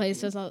over the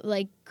place. It was all,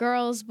 like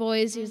girls,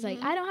 boys. He was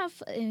like, I don't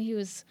have, and he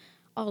was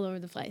all over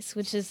the place,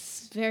 which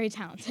is very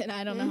talented.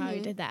 I don't know how he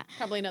did that.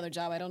 Probably another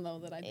job. I don't know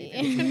that I'd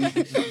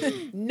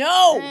be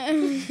No!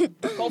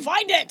 Go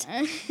find it!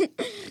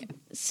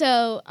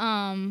 So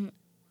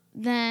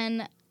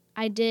then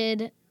I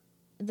did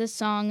the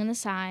song and the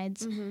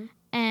sides,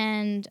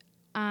 and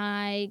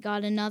I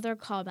got another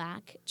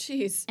callback,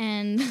 Jeez.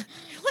 and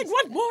Like,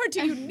 what more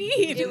do you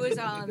need? It was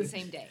all on the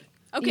same day.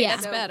 Okay, Yeah.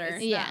 that's So better.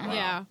 it's Yeah. not like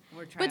Yeah.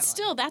 we're traveling. But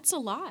still, that's a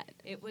lot.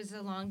 It was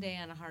a long day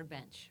on a hard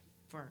bench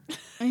for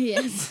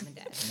yes. mom and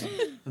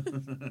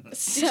dad.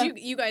 So, Did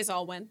you guys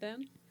all went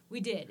then? We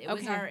did. It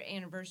was Okay. our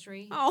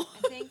anniversary, Oh.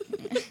 I think.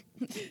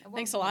 At one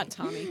Thanks a lot, point.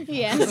 Tommy.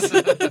 yes.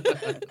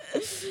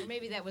 Or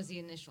maybe that was the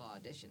initial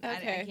audition.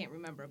 Okay. I can't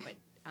remember, but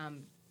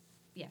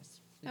yes.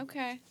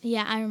 Okay.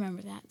 Yeah, I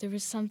remember that. There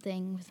was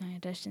something with my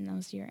audition that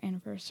was your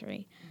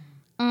anniversary.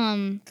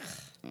 Kidding.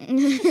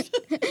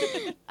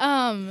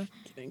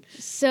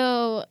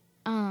 So,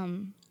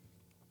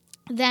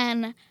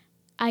 then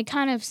I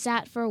kind of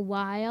sat for a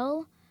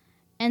while,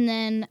 and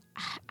then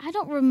I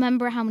don't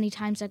remember how many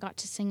times I got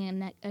to sing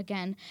it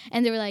again.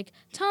 And they were like,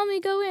 Tommy,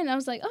 go in. I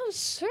was like, oh,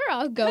 sure,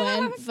 I'll go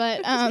in.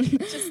 But,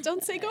 Just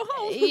don't say go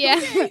home.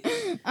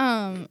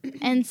 yeah.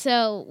 And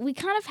so we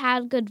kind of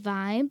had good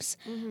vibes,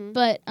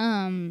 but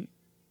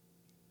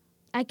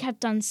I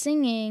kept on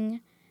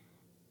singing,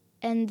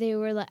 and they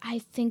were like, I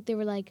think they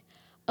were like,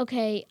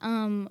 okay,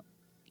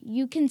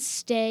 you can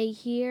stay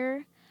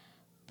here,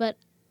 but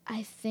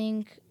I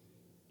think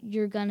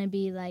you're gonna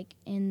be like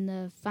in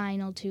the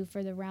final 2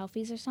 for the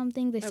Ralphies or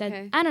something. They said,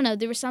 Okay. I don't know,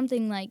 there was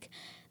something like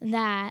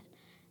that.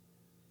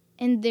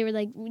 And they were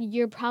like,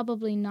 you're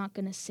probably not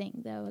going to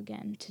sing, though,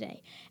 again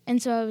today.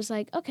 And so I was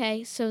like,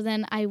 okay. So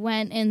then I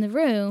went in the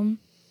room.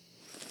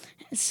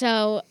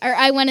 Or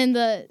I went in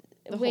the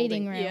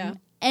waiting holding, room. yeah.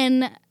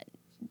 And,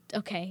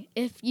 okay,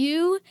 if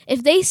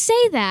they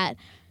say that,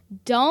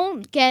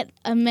 don't get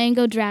a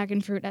mango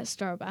dragon fruit at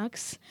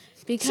Starbucks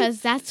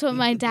because that's what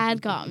my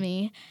dad got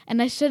me.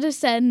 And I should have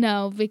said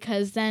no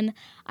because then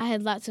I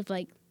had lots of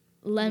like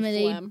phlegm.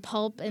 lemonade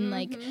pulp and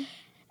like,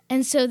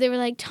 and so they were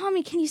like,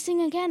 Tommy, can you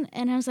sing again?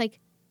 And I was like,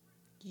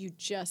 You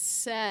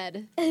just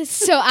said.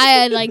 so I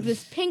had like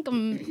this pink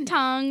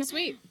tongue.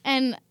 Sweet.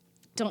 And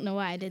don't know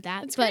why I did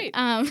that. That's but great.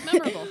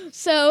 Memorable.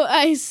 So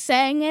I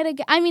sang it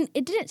again. I mean,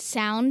 it didn't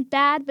sound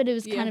bad, but it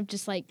was Yeah. kind of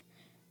just like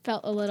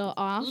felt a little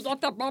off. You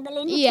got that bubble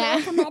in the Yeah.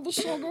 throat from all the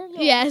sugar?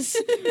 Yes.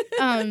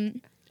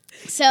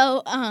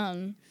 So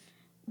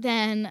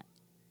then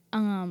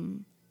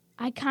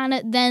I kind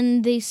of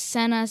then they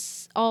sent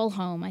us all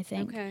home, I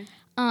think. Okay.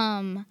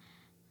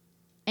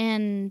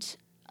 And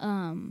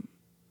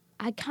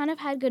I kind of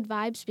had good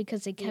vibes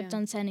because they kept Yeah.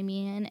 on sending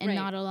me in and Right.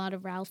 not a lot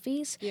of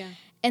Ralphies. Yeah.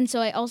 And so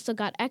I also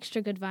got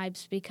extra good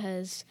vibes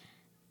because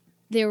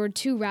there were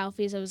 2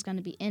 Ralphies that was going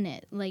to be in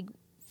it, like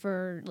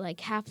for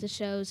like half the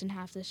shows and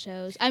half the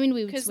shows. I mean,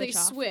 we would Because they switch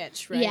off.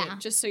 switch, right? Yeah.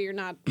 Just so you're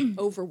not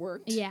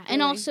overworked. Yeah, and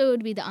really. also it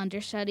would be the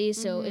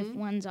understudies. So if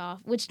one's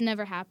off, which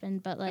never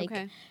happened, but like,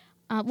 Okay.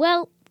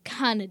 well,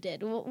 kind of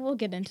did. We'll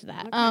get into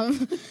that.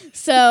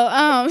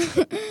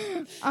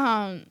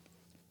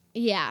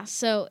 Yeah.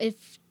 So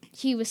if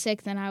he was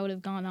sick, then I would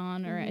have gone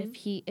on, or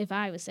if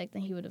I was sick,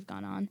 then he would have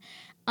gone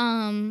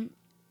on.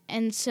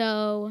 And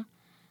so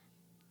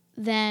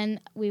then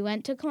we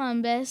went to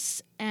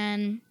Columbus,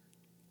 and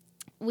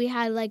we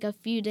had like a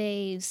few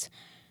days,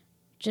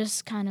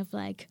 just kind of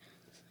like,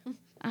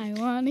 I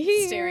want to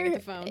hear. Staring at the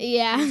phone.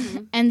 Yeah.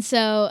 And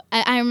so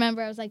I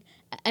remember I was like,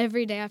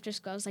 every day after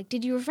school, I was like,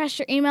 did you refresh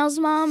your emails,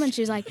 Mom? And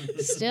she's like,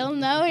 still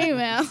no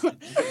email.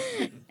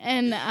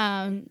 And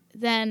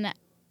then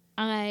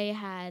I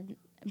had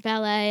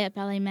ballet at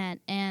Ballet Met,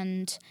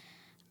 and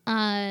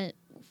I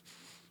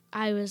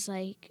was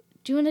like,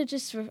 do you want to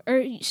just,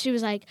 or she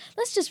was like,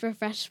 let's just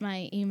refresh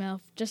my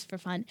email just for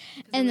fun.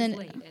 'Cause And it then, was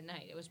late at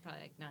night. It was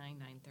probably like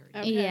 9:30.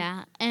 Okay.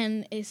 yeah,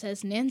 and it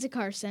says Nancy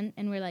Carson,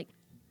 and we're like,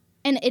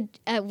 and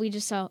it we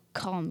just saw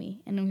call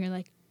me, and we were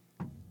like,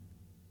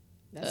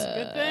 That's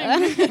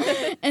a good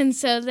thing. and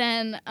so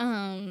then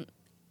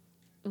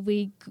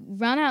we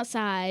run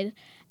outside,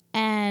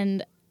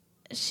 and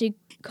she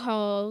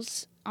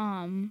calls,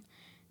 and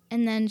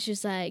then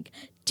she's like,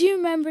 do you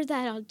remember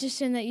that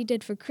audition that you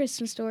did for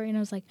Christmas Story? And I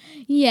was like,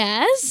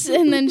 yes.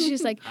 And then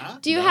she's like, Huh?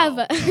 do you No. have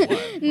a...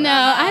 What? No,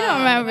 I don't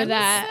remember What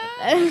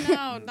was that.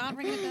 No, not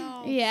ringing a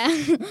bell. Yeah.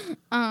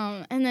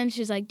 And then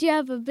she's like, do you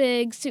have a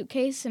big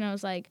suitcase? And I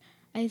was like,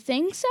 I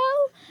think so.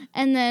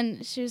 And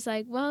then she was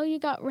like, well, you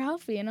got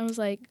Ralphie. And I was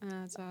like,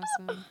 That's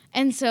awesome.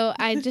 and so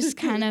I just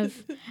kind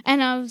of,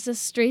 and I was the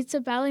streets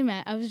of Ballet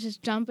Met. I was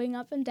just jumping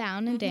up and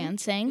down and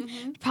dancing,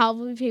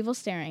 probably people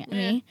staring at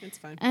me. It's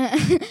fine.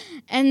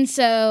 And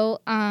so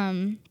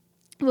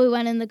we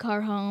went in the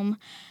car home,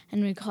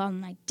 and we called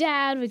my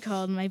dad, we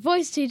called my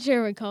voice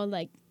teacher, we called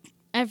like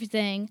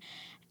everything.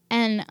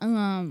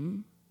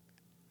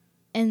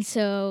 And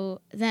so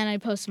then I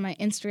posted my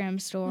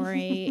Instagram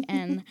story,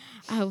 and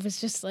I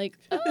was just like,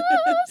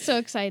 so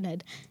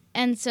excited.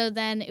 And so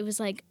then it was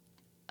like,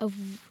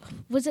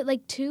 was it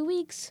like 2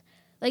 weeks?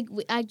 Like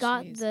I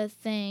got Jeez. the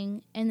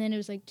thing, and then it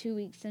was like 2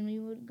 weeks, and we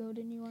would go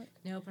to New York.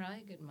 No,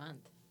 probably a good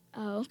month.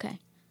 Oh, okay.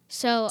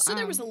 So So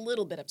there was a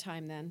little bit of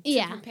time then to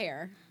yeah.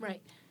 prepare.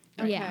 Right.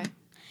 Yeah. Okay.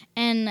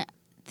 And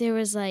there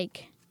was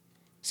like,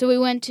 so we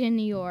went to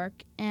New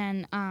York,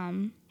 and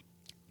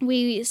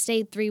we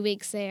stayed 3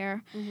 weeks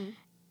there.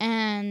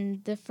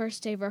 And the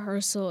first day of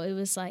rehearsal, it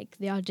was like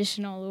the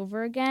audition all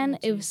over again.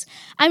 It was,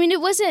 I mean,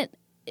 it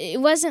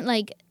wasn't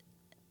like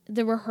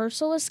the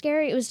rehearsal was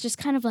scary. It was just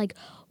kind of like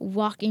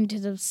walking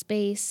to the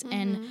space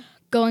and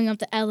going up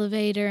the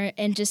elevator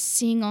and just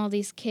seeing all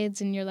these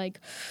kids, and you're like,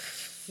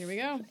 Here we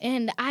go.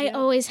 and I Yeah.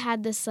 always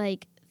had this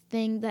like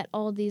thing that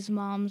all these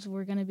moms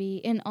were gonna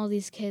be, and all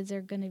these kids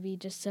are gonna be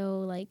just so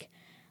like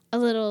a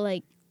little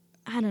like,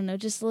 I don't know,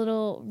 just a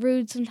little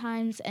rude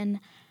sometimes. And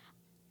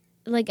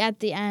like at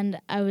the end,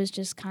 I was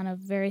just kind of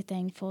very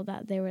thankful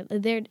that they were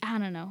there. I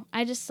don't know.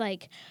 I just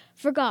like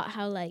forgot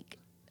how like,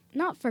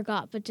 not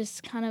forgot, but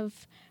just kind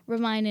of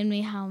reminded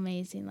me how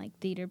amazing like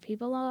theater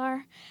people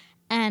are.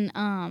 And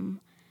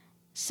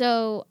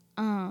so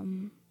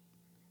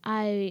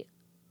I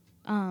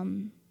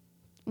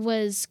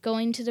was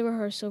going to the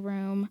rehearsal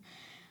room,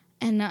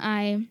 and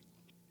I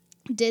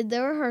did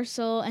the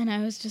rehearsal, and I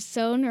was just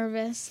so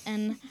nervous,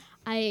 and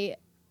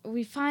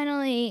we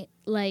finally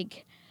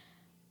like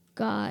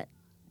got,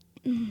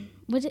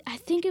 I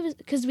think it was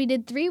because we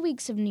did 3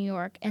 weeks of New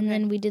York, and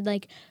then we did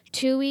like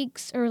 2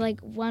 weeks or like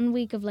 1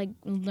 week of like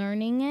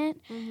learning it,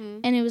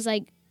 and it was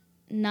like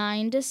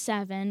 9 to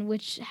 7,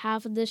 which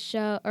half of the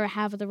show or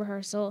half of the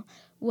rehearsal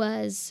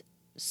was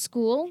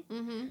school,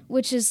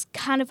 which is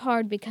kind of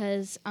hard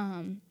because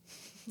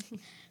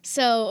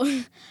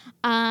so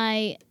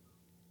my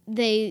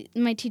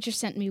teacher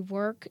sent me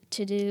work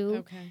to do.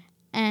 Okay.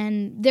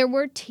 And there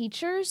were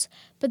teachers,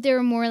 but there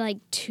were more like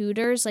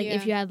tutors, like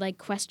if Yeah. you had like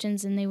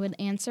questions and they would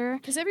answer.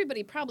 Because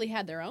everybody probably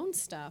had their own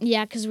stuff.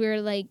 Yeah, because we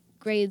were like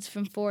grades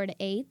from 4 to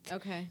 8.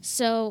 Okay.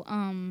 So,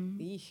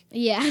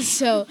 yeah,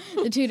 so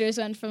the tutors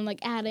went from, like,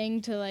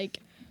 adding to, like,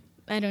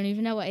 I don't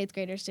even know what 8th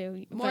graders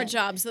do. More but-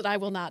 jobs that I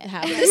will not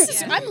have.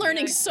 I'm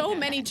learning so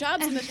many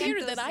jobs in the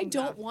theater that I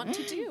don't want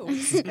to do.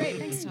 This is great.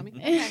 Thanks, Tommy.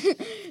 Okay.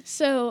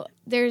 So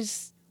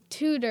there's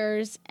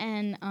tutors,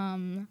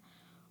 and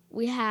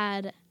we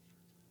had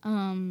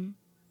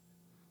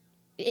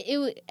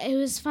it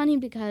was funny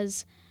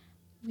because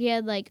we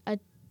had like a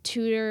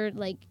tutor,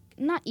 like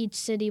not each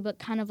city, but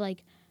kind of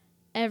like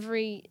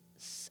every,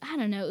 I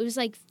don't know, it was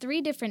like 3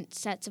 different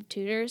sets of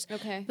tutors.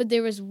 Okay. But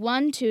there was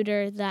one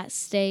tutor that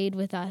stayed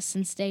with us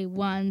and stayed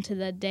 1 to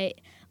the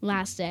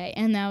last day,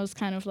 and that was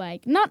kind of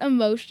like not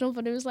emotional,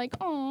 but it was like,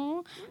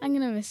 oh, I'm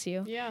gonna miss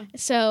you. Yeah.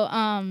 So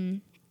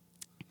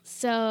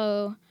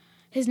so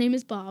his name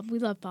is Bob. We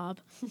love Bob.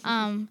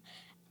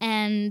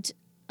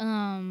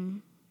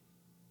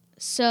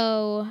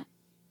 So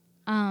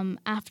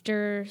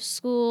after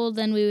school,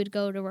 then we would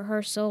go to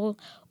rehearsal,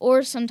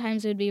 or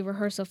sometimes it would be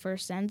rehearsal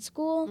first, then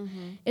school.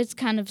 It's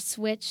kind of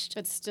switched.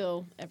 But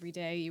still, every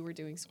day you were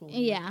doing school.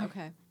 Yeah.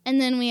 Okay. And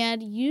then we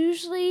had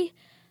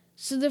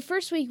so the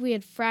first week we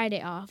had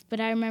Friday off, but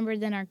I remember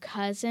then our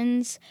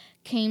cousins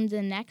came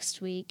the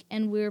next week,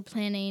 and we were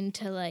planning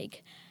to,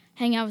 like,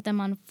 hang out with them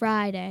on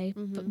Friday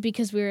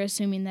because we were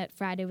assuming that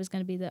Friday was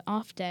going to be the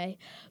off day,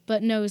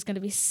 but no, it was going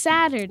to be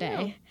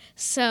Saturday.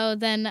 So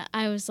then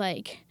I was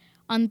like,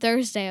 on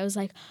Thursday, I was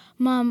like,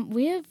 Mom,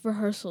 we have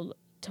rehearsal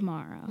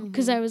tomorrow,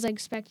 because I was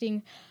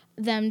expecting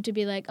them to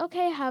be like,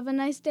 okay, have a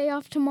nice day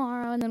off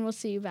tomorrow, and then we'll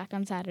see you back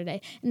on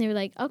Saturday. And they were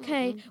like,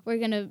 okay, we're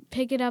going to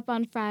pick it up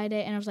on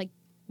Friday. And I was like,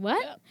 what?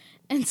 Yep.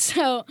 And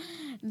so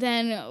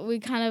then we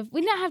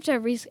didn't have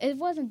to, it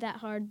wasn't that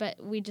hard,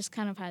 but we just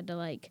kind of had to,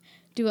 like,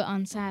 do it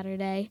on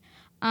Saturday.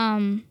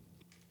 And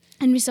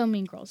we saw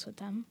Mean Girls with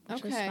them,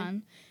 which was Okay.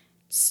 fun.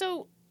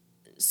 So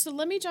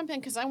let me jump in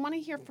because I want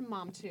to hear from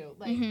Mom too.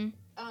 Like,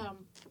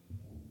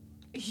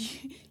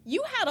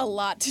 you had a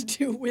lot to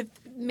do with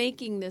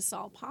making this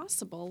all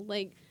possible.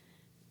 Like,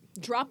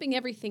 dropping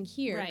everything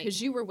here Right.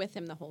 because you were with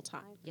him the whole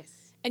time. Yes.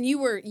 And you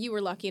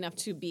were lucky enough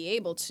to be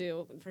able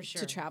to For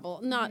sure. to travel.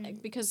 Not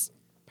because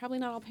probably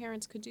not all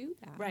parents could do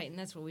that. Right, and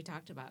that's what we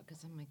talked about,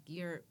 because I'm like,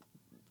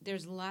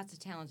 there's lots of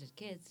talented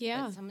kids.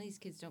 Yeah. But some of these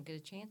kids don't get a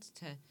chance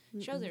to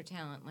show their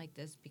talent like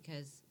this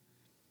because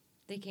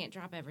they can't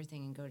drop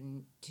everything and go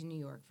to New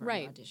York for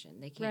Right. an audition.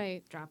 They can't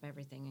Right. drop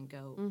everything and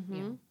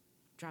go,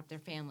 drop their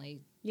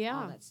family, Yeah.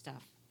 all that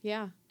stuff,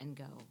 Yeah. and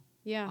go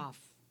Yeah. off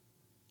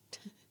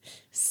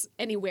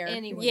Anywhere.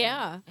 anywhere.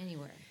 Yeah.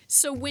 Anywhere.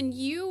 So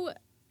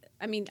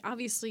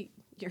obviously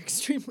you're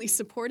extremely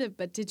supportive,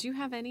 but did you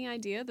have any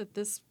idea that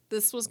this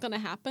was going to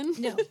happen?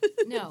 No,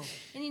 no.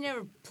 And you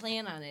never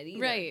plan on it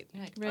either. Right,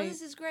 You're like, right. oh,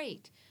 this is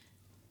great.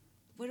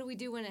 What do we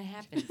do when it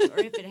happens, or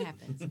if it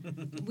happens?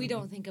 We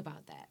don't think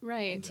about that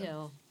Right.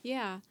 until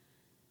Yeah.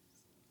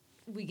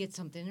 we get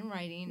something in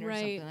writing or Right.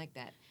 something like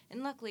that.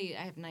 And luckily,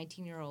 I have a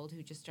 19-year-old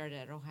who just started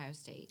at Ohio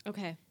State.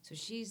 Okay. So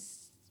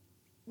she's,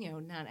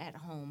 not at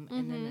home.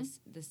 And then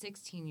the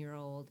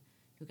 16-year-old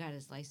who got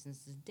his license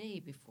the day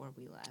before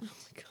we left.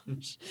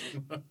 Gosh.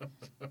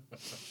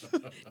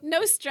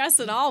 No stress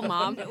at all,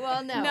 Mom.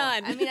 Well, no.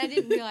 None. I mean, I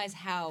didn't realize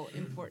how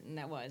important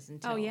that was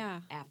until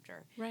yeah.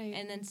 after. Right.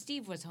 And then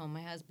Steve was home,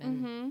 my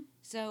husband.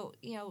 So,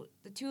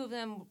 the two of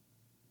them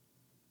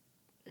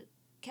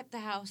kept the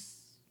house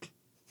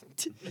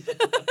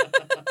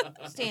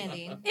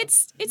standing.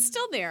 It's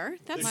still there.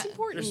 That's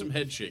important. There's some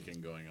head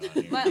shaking going on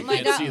here. My- You my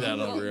can't dog- see that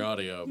over your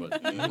audio,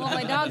 but Well,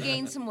 my dog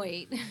gained some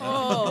weight.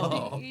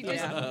 Oh. he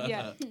just,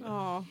 yeah.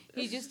 Oh.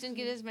 He just didn't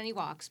get as many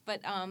walks.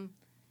 But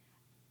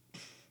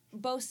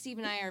both Steve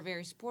and I are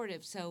very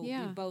sportive, so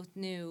Yeah. we both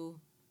knew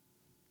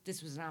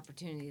this was an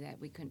opportunity that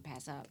we couldn't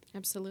pass up,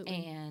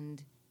 Absolutely.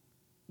 and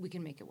we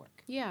can make it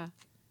work. Yeah.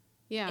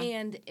 Yeah.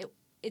 And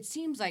it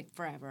seems like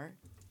forever,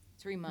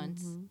 3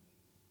 months,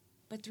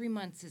 but 3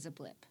 months is a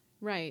blip.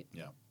 Right.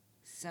 yeah.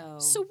 So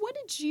what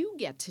did you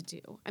get to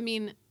do? I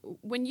mean,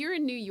 when you're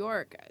in New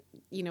York,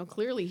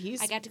 clearly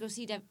he's. I got to go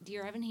see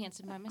Dear Evan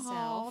Hansen by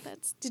myself. Oh,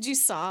 did you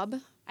sob?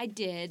 I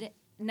did.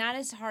 Not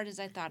as hard as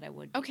I thought I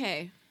would,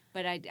 Okay.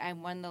 but I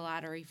won the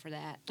lottery for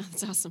that.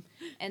 That's awesome.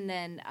 And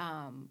then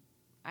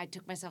I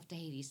took myself to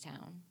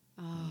Hadestown.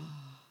 Oh.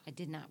 I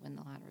did not win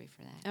the lottery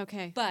for that.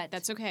 Okay. But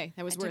that's okay.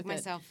 That was I worth took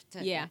myself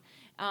to Yeah.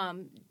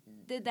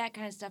 did that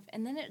kind of stuff,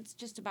 and then it's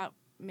just about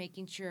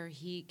making sure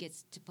he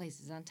gets to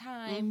places on it.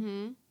 time.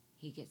 Mm-hmm.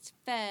 He gets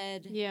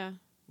fed. Yeah.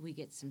 We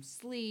get some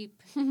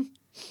sleep.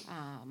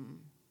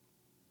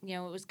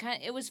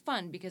 It was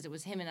fun because it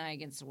was him and I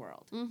against the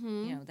world.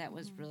 Mm-hmm. That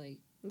was really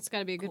It's got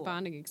to be a good Cool.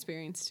 bonding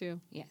experience too.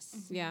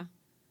 yes. Yeah.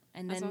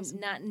 And That's then awesome.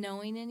 not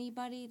knowing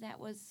anybody, that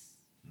was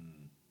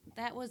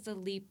the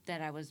leap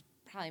that I was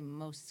probably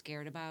most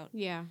scared about.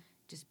 Yeah.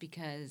 Just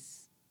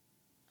because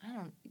I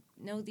don't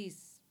know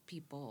these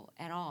people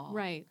at all.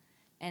 Right.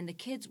 And the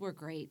kids were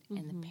great, and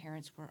Mm-hmm. the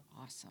parents were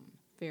awesome.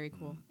 Very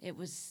cool. It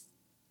was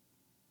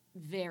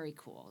very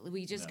cool.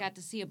 We just got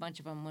to see a bunch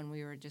of them when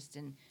we were just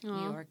in New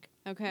Aw. York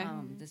Okay.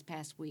 this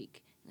past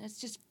week. And it's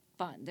just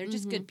fun. They're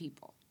just good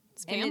people.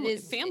 It's And it family,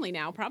 is- family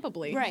now,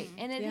 probably. Right,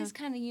 and it Yeah. is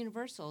kind of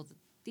universal. The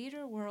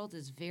theater world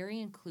is very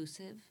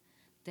inclusive.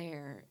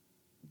 They're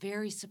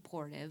very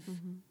supportive,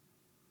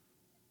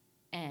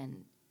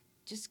 and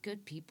just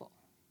good people.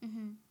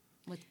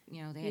 With they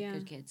had Yeah.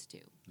 good kids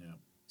too. Yeah.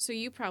 So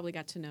you probably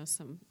got to know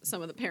some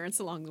of the parents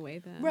along the way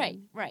then.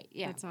 Right,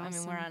 yeah. That's I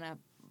mean, we're awesome. on a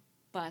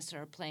bus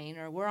or a plane,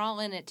 or we're all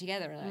in it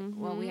together. Like,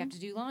 well, we have to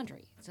do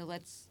laundry, so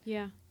let's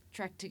Yeah.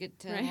 trek to get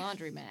to Right. a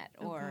laundromat,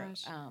 Oh, or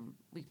gosh.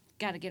 we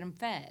got to get them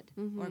fed,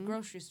 or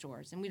grocery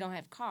stores, and we don't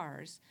have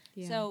cars,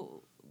 Yeah.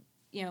 so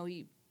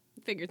you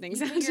Figure things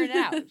you out. figure it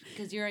out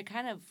because you're a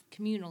kind of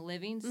communal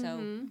living.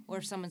 So, or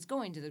if someone's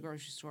going to the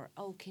grocery store,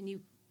 oh, can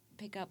you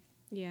pick up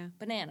Yeah.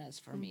 bananas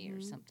for me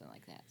or something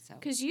like that? So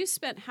Because you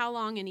spent how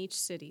long in each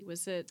city?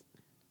 Was it?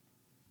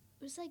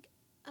 It was like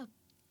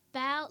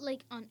about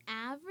like on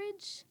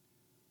average,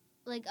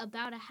 like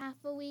about a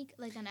half a week,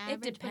 like on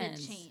average,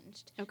 depends. but it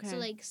changed. Okay. So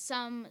like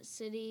some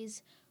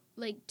cities,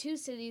 like 2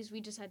 cities,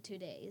 we just had 2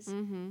 days,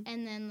 Mm-hmm.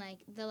 and then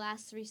like the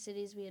last 3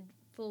 cities, we had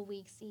full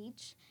weeks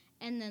each,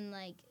 and then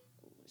like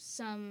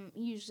some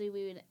usually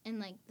we would in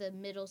like the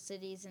middle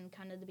cities and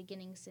kind of the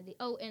beginning city.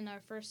 Oh, and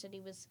our first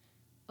city was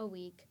a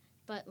week,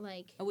 but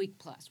like a week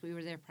plus. We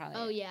were there probably.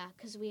 oh yeah,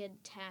 because we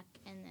had tech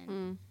and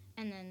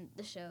then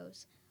the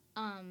shows,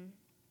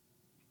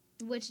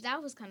 which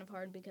that was kind of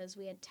hard because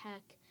we had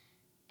tech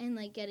and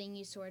like getting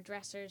used to our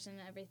dressers and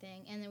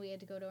everything, and then we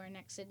had to go to our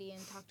next city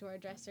and talk to our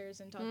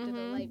dressers and talk to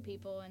the light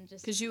people and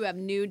just Because you have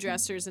new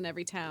dressers in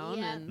every town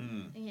Yeah.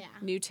 and yeah.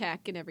 new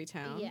tech in every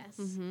town. Yes.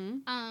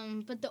 Mm-hmm.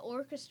 But the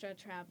orchestra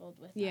traveled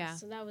with Yeah, us,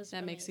 so that was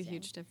That makes a amazing.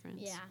 huge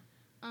difference.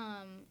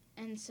 Yeah.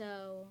 And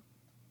so,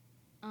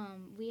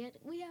 we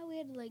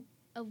had like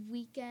a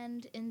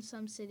weekend in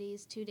some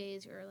cities, 2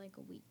 days or like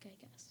a week, I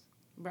guess.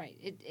 Right.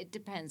 It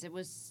depends. It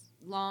was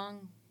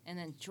long and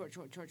then short.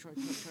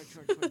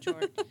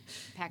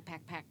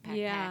 Pack.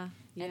 Yeah.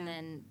 And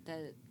then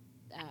the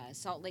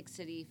Salt Lake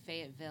City,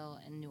 Fayetteville,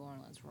 and New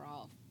Orleans were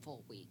all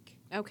full week,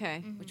 Okay.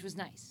 which was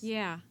nice.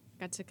 Yeah.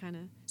 Got to kind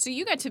of. So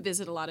you got to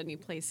visit a lot of new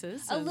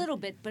places. A and- little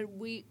bit, but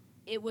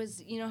it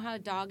was, how a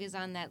dog is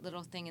on that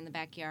little thing in the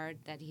backyard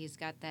that he's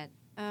got that.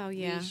 Oh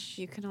yeah. leash.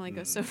 You can only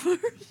go so far.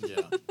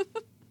 Yeah.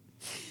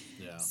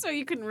 Yeah. So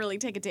you couldn't really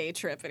take a day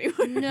trip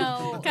anywhere.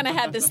 No. Kind of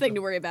had this thing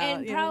to worry about.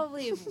 And you know?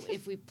 probably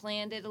if we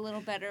planned it a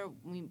little better,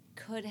 we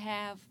could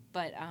have.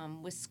 But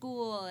with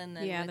school and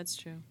then Yeah, with that's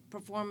true.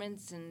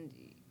 performance and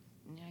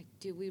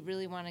do we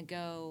really want to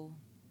go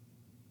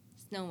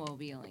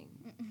snowmobiling?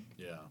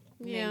 Yeah.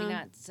 Yeah. Maybe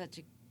not such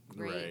a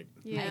great Right.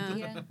 Yeah.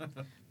 idea,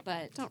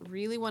 but Don't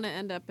really want to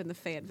end up in the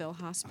Fayetteville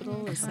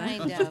hospital. Is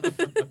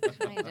that?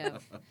 kind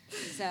of.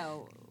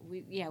 So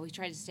we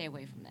tried to stay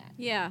away from that.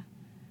 Yeah.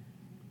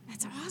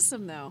 That's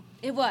awesome though.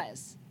 It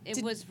was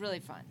Did- was really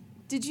fun.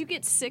 Did you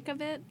get sick of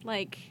it?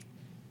 Like,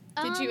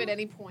 did you at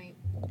any point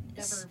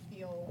s- ever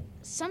feel?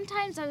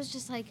 Sometimes I was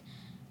just like,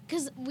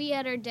 because we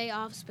had our day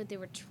offs, but they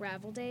were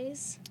travel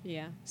days.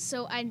 Yeah.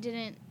 So I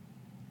didn't,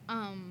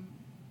 and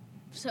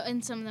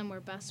some of them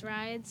were bus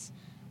rides,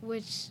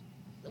 which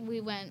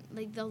we went,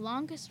 like the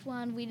longest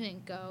one we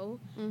didn't go,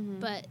 Mm-hmm.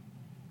 but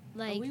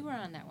like, we were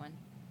on that one.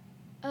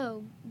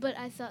 but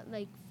I thought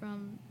like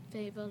from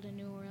Fayetteville to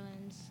New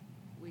Orleans.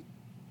 We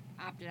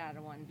opted out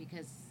of one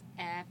because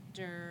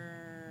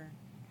after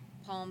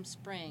Palm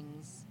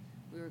Springs,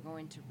 we were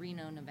going to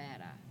Reno,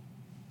 Nevada.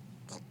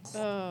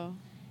 Oh,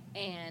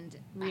 And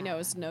Reno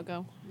is no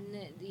go.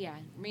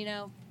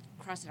 Reno,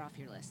 cross it off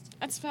your list.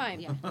 That's fine.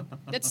 Yeah.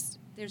 That's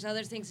There's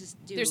other things to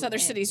do. there's other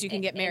in- cities you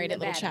can get in married at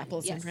little Nevada.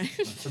 chapels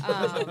Yes. in,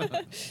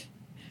 right?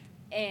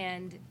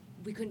 And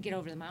we couldn't get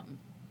over the mountain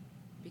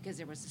because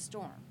there was a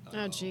storm. Oh,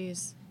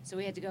 jeez. So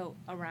we had to go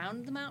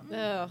around the mountain,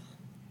 Oh,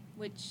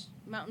 which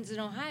mountains in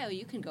Ohio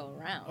you can go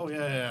around, Oh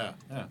yeah.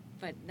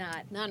 but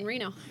not not in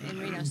Reno. in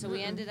Reno. So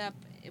we ended up,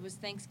 it was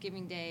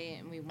Thanksgiving Day,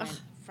 and we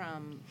went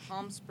from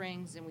Palm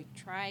Springs, and we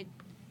tried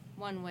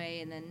one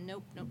way, and then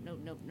nope.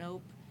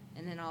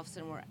 And then all of a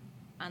sudden we're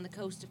on the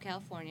coast of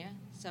California.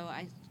 So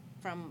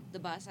from the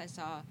bus, I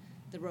saw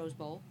the Rose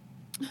Bowl,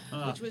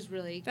 which was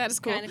really That is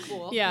cool. kind of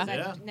cool. Yeah. 'cause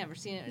Yeah. I'd never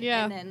seen it.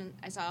 Yeah. And then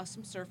I saw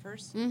some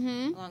surfers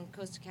Mm-hmm. along the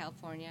coast of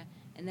California.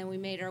 And then we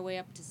made our way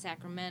up to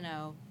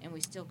Sacramento, and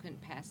we still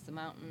couldn't pass the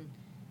mountain.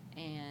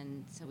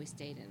 And so we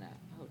stayed in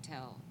a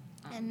hotel.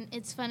 And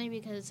it's funny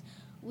because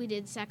we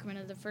did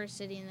Sacramento, the first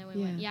city, and then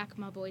we went Yeah.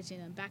 Yakima, Boise,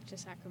 and then back to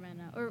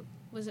Sacramento. Or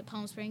was it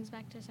Palm Springs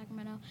back to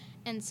Sacramento?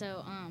 And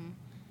so,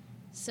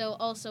 so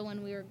also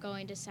when we were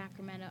going to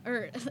Sacramento,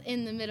 or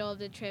in the middle of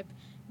the trip,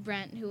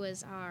 Brent, who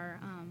was our,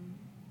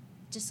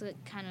 just a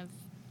kind of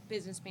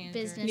business manager.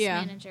 business Yeah.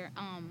 manager,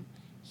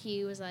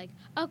 he was like,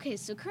 okay,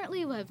 so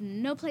currently we have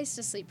no place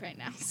to sleep right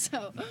now,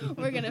 so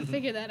we're going to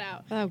figure that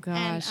out. Oh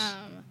gosh.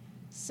 And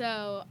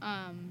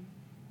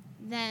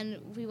then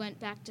we went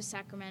back to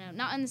Sacramento,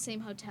 not in the same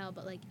hotel,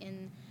 but like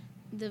in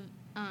the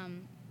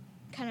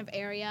kind of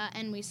area,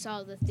 and we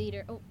saw the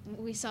theater. Oh,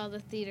 we saw the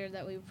theater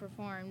that we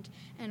performed,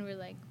 and we're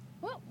like,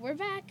 well, we're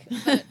back.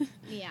 But,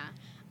 yeah.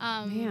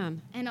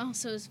 Man. And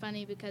also it's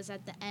funny because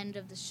at the end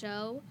of the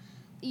show,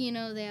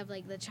 they have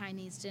like the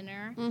Chinese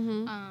dinner.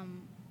 Mm-hmm.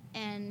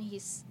 And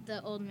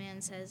the old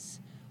man says,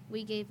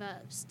 we gave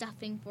up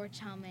stuffing for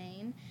chow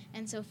mein,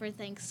 and so for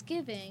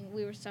Thanksgiving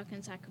we were stuck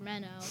in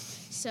Sacramento,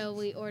 so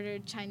we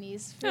ordered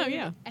Chinese food. Oh,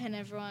 yeah. And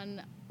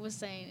everyone was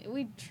saying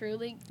we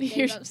truly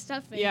gave up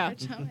stuffing Yeah.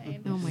 for chow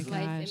mein. Oh my Life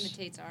gosh.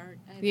 imitates art.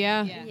 I think.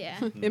 Yeah.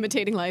 Yeah.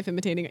 Imitating life,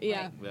 imitating.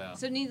 Yeah. Right. Yeah.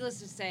 So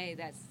needless to say,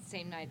 that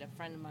same night, a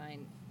friend of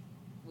mine,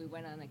 we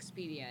went on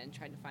Expedia and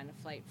tried to find a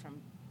flight from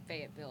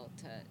Fayetteville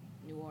to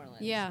New Orleans.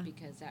 Yeah.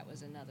 Because that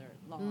was another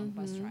long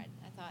bus Mhm. ride.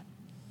 I thought,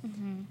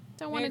 Mm-hmm.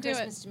 Don't Merry want to do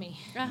Christmas it. to me.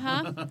 Uh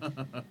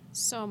huh.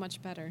 So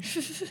much better.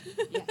 Yes.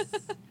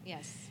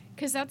 Yes.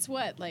 Because that's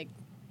what, like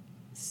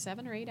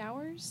 7 or 8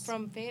 hours?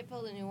 From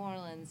Fayetteville to New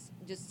Orleans,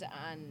 just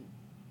on,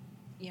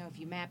 if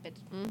you map it,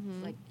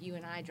 Mhm. like you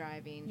and I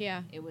driving,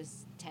 Yeah. it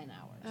was 10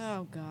 hours.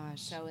 Oh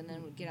gosh. So, and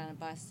then we get on a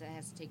bus that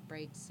has to take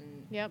breaks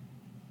and Yep.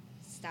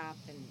 stop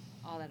and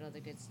all that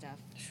other good stuff.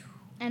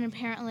 And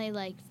apparently,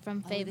 like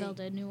from Oh, they- Fayetteville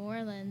to New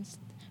Orleans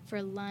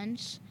for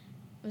lunch.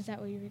 Was that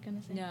what you were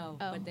gonna say? No,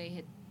 Oh. but they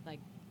hit like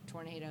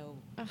Tornado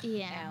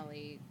Yeah.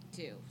 Alley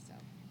too. So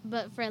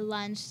But for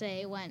lunch,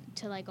 they went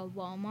to like a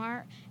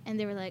Walmart, and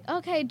they were like,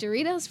 "Okay,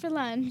 Doritos for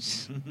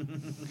lunch."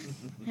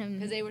 And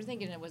because they were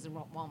thinking it was a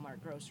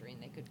Walmart grocery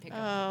and they could pick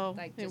Oh, up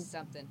like it- just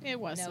something. It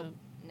wasn't.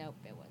 Nope,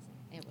 it wasn't.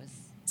 It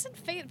was. Isn't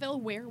Fayetteville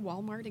where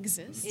Walmart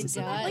exists? It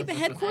Isn't does. that like the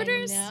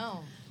headquarters? I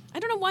know. I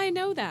don't know why I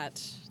know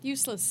that.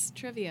 Useless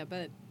trivia,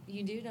 but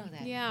You do know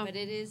that. Yeah. But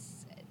it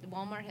is.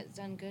 Walmart has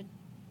done good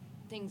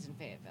things in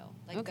Fayetteville.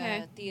 Like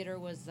Okay. the theater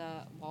was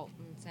the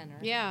Walton Center.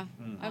 yeah.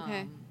 Mm.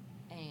 Okay.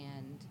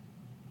 And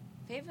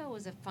Fayetteville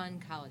was a fun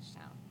college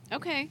town.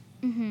 Okay.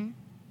 mm-hmm.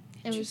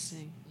 It was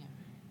Interesting.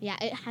 yeah,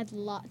 it had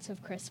lots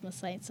of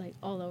Christmas lights like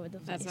all over the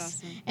place. That's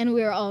awesome. And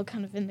we were all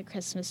kind of in the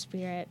Christmas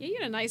spirit. Yeah, you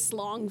had a nice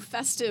long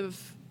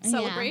festive Yeah.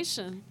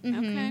 celebration.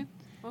 Mhm.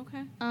 Okay.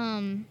 Okay.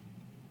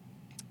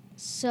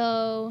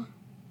 So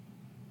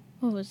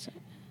what was it?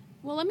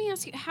 Well, let me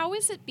ask you, how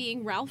is it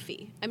being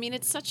Ralphie? I mean,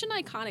 it's such an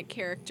iconic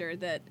character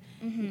that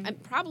Mm-hmm.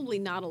 probably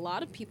not a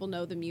lot of people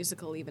know the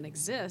musical even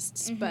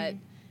exists, Mm-hmm. but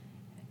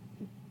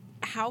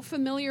how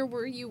familiar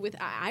were you with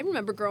I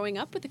remember growing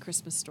up with The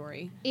Christmas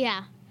Story.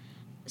 Yeah.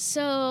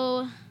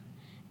 So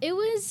it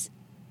was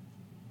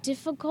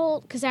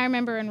difficult because I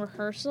remember in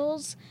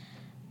rehearsals,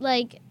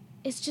 like,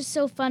 it's just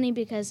so funny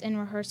because in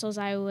rehearsals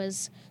I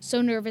was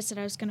so nervous that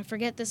I was going to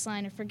forget this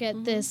line or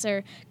forget this,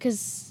 or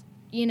because,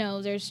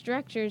 there's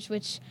directors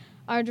which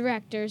are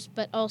directors,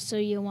 but also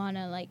you want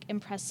to, like,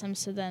 impress them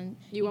so then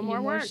You want can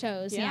do more work.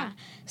 shows. Yeah.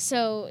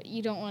 So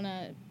you don't want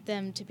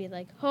them to be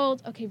like,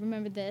 hold, okay,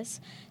 remember this.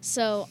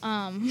 So,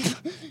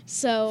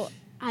 so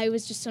I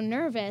was just so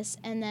nervous,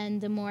 and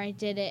then the more I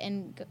did it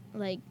and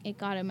it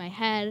got in my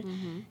head,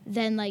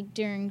 then like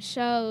during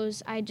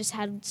shows I just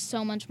had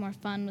so much more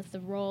fun with the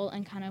role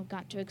and kind of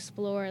got to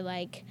explore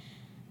like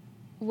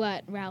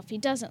what Ralphie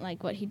doesn't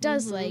like, what he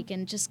does like,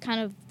 and just kind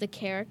of the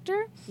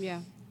character.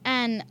 Yeah.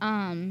 And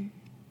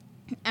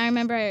I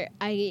remember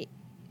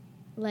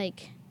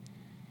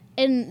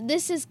and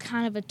this is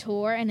kind of a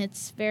tour and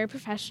it's very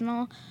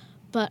professional,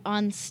 but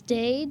on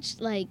stage,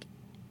 like,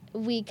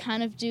 we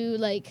kind of do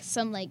like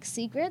some like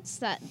secrets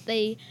that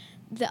the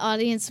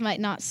audience might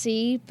not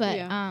see, but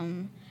Yeah.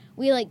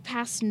 we like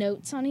pass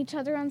notes on each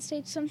other on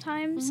stage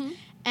sometimes, Mhm.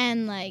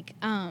 and like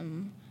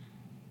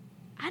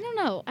I don't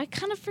know, I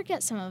kind of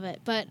forget some of it,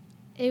 but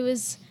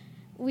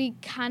we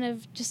kind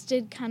of just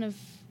did kind of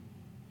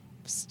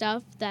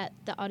stuff that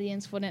the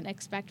audience wouldn't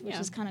expect, which Yeah.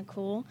 is kind of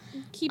cool.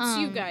 Keeps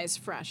you guys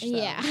fresh. Though.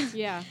 yeah.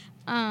 Yeah.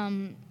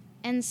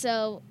 And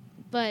so,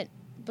 but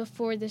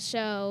before the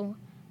show,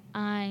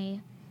 I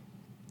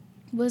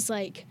was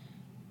like,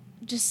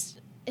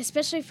 just,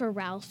 especially for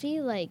Ralphie,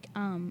 like,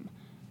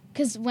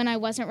 because when I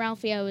wasn't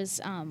Ralphie, I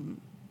was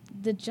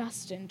the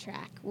Justin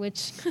track,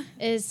 which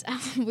is,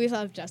 we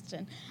love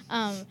Justin.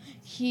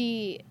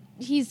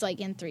 He's like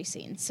in 3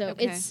 scenes, so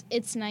Okay.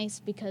 it's nice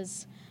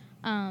because,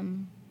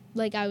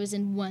 like, I was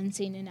in 1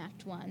 scene in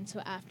Act 1, so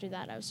after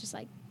that I was just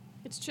like,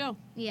 It's chill.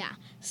 yeah.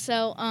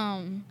 So,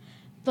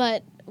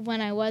 but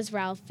when I was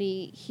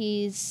Ralphie,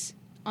 he's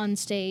on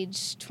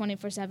stage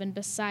 24/7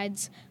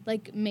 besides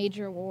like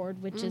Major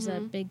Award, which is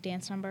a big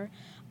dance number.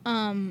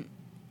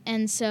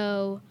 And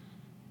so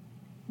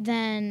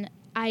then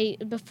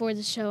before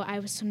the show, I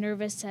was so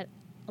nervous that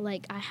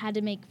like I had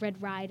to make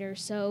Red Rider,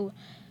 so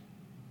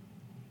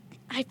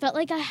I felt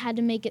like I had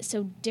to make it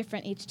so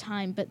different each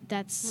time, but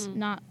that's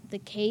not the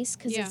case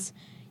because Yeah.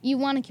 you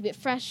want to keep it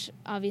fresh,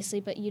 obviously,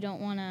 but you don't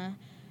want to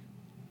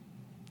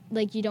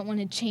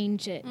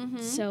change it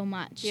so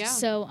much. Yeah.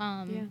 So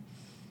Yeah.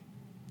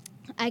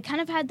 I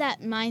kind of had that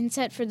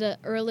mindset for the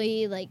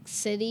early like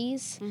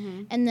cities,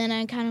 and then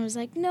I kind of was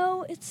like,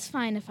 no, it's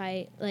fine if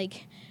I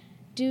like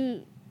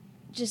do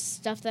just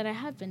stuff that I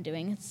have been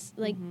doing. It's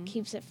like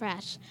keeps it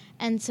fresh.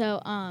 And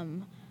so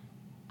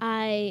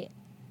I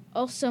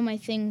also, my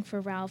thing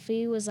for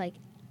Ralphie was like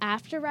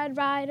after Red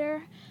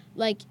Rider,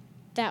 like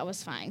that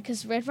was fine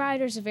because Red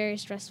Rider is a very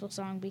stressful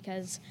song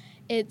because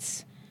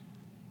it's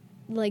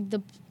like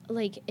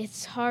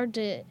it's hard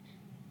to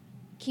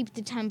keep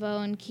the tempo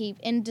and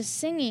the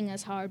singing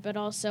is hard, but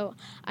also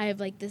I have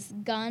like this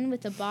gun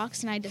with a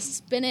box and I just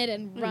spin it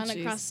and run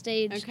jeez. across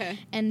stage Okay.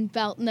 and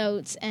belt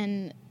notes,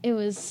 and that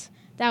was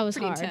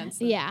Pretty hard. intense,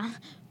 then. Yeah.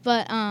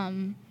 But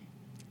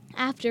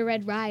after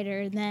Red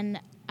Rider, then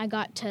I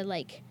got to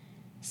like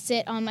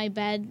sit on my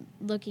bed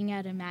looking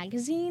at a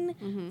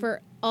magazine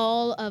for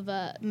all of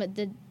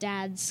the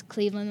Dad's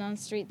Cleveland on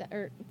Street,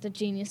 or the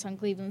Genius on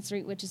Cleveland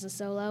Street, which is a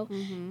solo,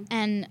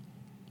 and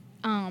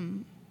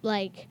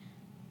like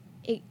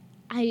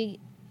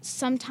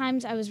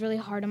sometimes I was really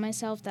hard on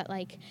myself that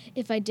like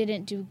if I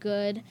didn't do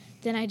good,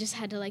 then I just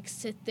had to like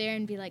sit there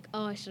and be like,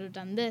 oh, I should have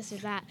done this or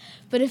that.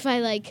 But if I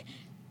like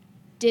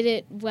did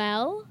it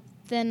well,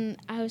 then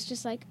I was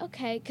just like,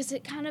 okay, because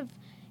it kind of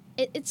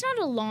it's not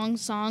a long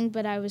song,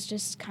 but I was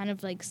just kind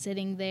of like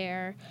sitting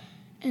there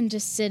and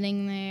just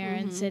sitting there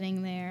and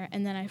sitting there,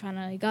 and then I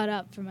finally got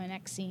up for my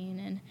next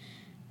scene,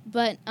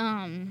 but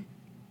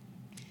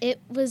it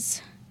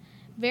was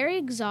very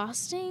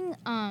exhausting.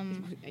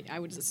 I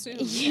would assume.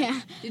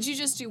 Yeah. Did you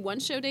just do one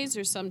show days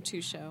or some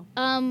 2 show?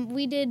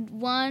 We did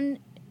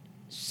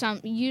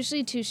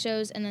usually 2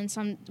 shows, and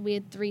then we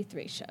had 3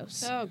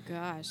 shows. Oh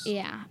gosh.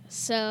 Yeah.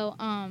 So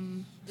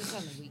Just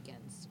on the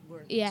weekends.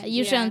 yeah,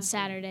 usually Yeah. on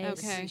Saturdays.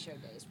 Okay. 3 show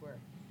days were.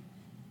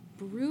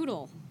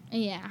 Brutal.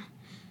 Yeah.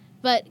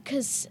 But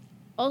because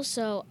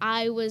also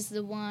I was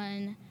the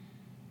one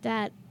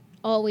that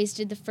always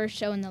did the first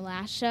show and the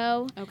last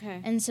show. Okay.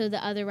 And so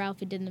the other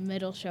Ralphie did the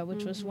middle show,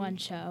 which was one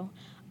show.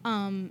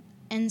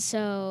 And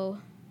so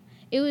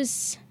it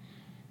was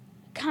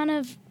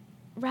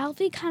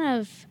Ralphie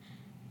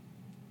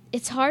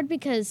it's hard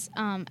because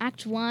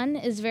Act 1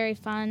 is very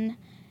fun.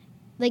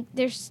 Like,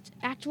 there's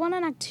Act 1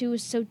 and Act 2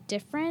 is so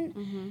different,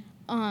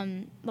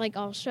 like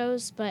all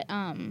shows, but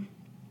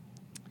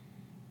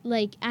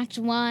like Act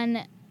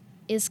 1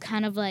 is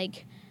kind of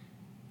like,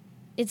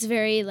 it's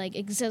very like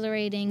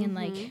exhilarating and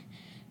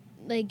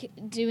like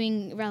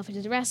doing Ralphie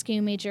to the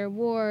Rescue, Major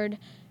Award,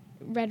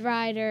 Red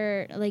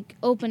Rider, like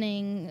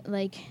opening,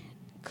 like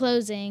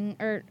closing,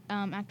 or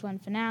Act 1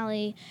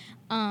 finale.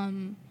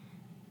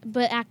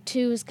 But Act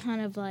 2 is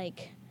kind of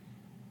like,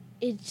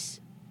 it's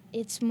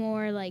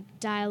more like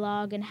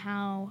dialogue and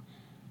how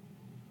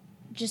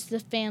just the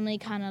family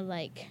kind of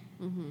like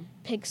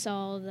picks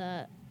all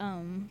the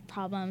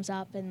problems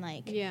up and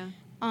like Yeah.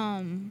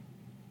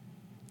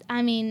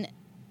 I mean,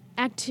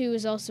 Act 2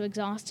 is also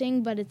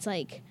exhausting, but it's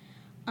like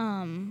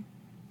I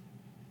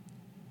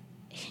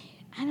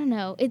don't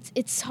know.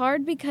 It's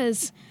hard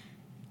because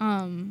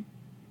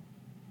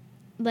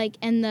like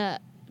in the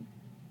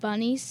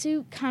bunny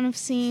suit kind of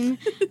scene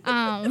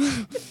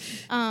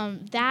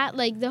that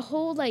like the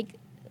whole like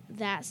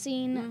that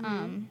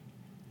scene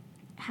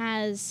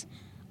has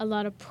a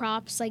lot of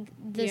props. Like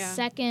the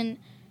second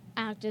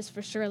act is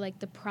for sure like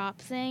the prop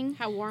thing.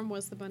 How warm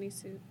was the bunny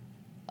suit?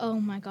 Oh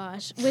my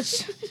gosh.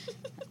 Which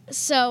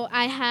so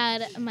I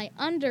had my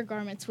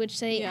undergarments, which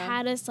they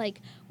had us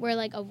like wear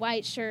like a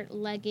white shirt,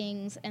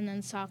 leggings, and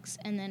then socks,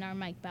 and then our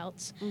mic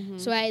belts.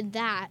 So I had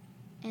that,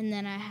 and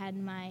then I had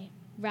my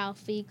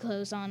Ralphie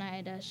clothes on. I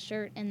had a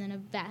shirt and then a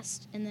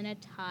vest and then a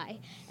tie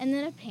and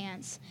then a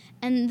pants,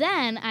 and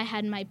then I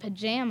had my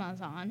pajamas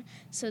on.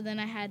 So then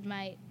I had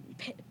my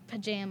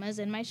pajamas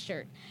and my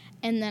shirt,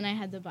 and then I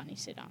had the bunny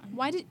suit on.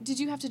 Why did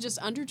you have to just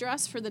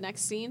underdress for the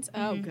next scenes?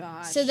 Oh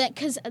gosh. So that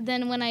because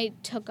then when I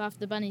took off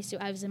the bunny suit,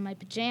 I was in my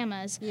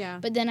pajamas. Yeah.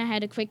 But then I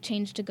had a quick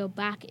change to go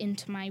back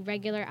into my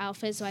regular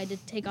outfit, so I had to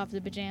take off the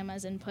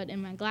pajamas and put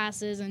in my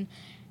glasses and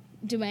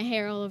do my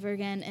hair all over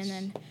again, and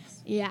then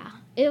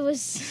it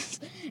was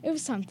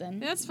something.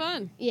 That's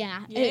fun.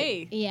 Yeah.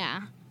 Yay.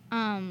 Yeah.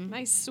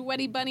 Nice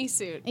sweaty bunny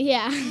suit.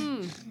 Yeah.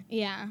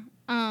 Yeah.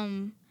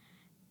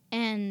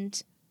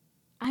 And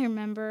I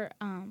remember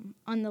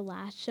on the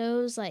last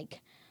shows,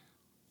 like,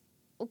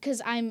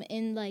 because I'm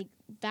in like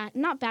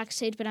not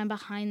backstage, but I'm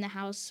behind the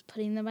house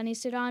putting the bunny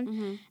suit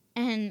on.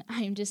 And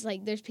I'm just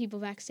like, there's people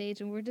backstage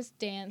and we're just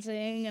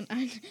dancing,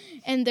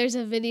 and there's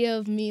a video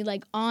of me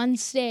like on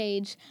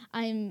stage.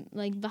 I'm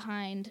like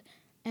behind,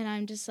 and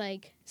I'm just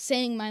like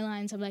saying my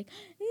lines. I'm like,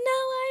 no,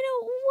 I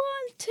don't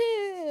want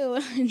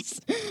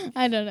to.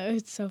 I don't know.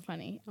 It's so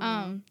funny.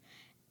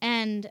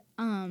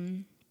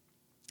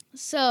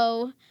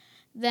 So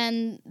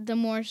then the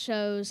more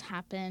shows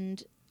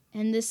happened,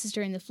 and this is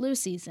during the flu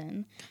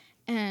season,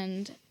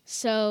 and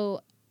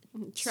so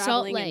Traveling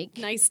Salt Lake.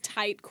 in nice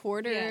tight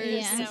quarters.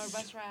 Yeah. 6-hour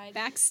bus ride.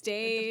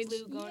 Backstage.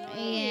 With the flu going on.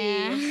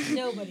 Yeah.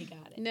 Nobody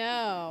got it.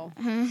 No.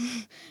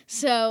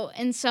 So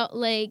in Salt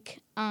Lake,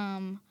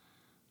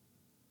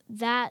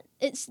 the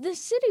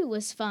city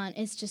was fun.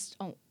 It's just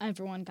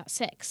everyone got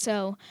sick.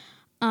 So,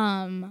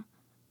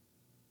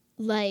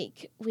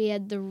 like we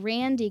had the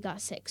Randy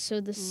got sick.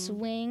 So the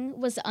swing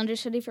was the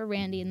understudy for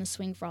Randy and the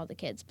swing for all the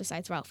kids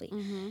besides Ralphie.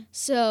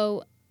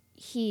 So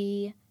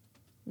he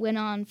went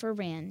on for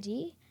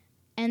Randy,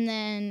 and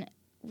then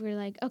we're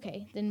like,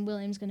 okay, then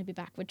William's going to be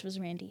back, which was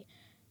Randy.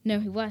 No,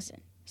 he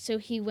wasn't. So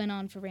he went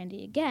on for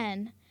Randy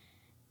again,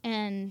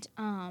 and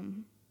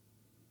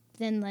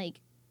then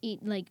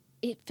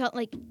it felt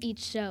like each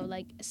show,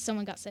 like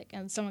someone got sick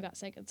and someone got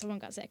sick and someone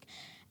got sick.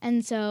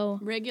 And so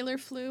Regular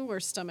flu or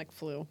stomach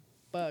flu?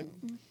 Bug.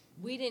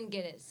 We didn't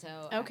get it,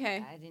 so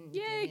Okay. I didn't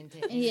Yay. get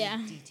into any Yeah.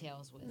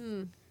 details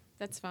with.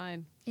 That's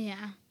fine.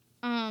 yeah.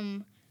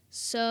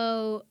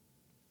 So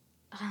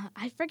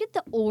I forget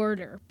the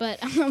order, but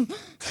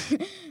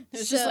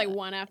It's just like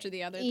one after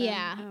the other. Then?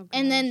 yeah. Oh,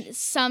 And gosh. then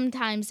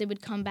sometimes they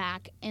would come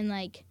back and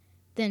like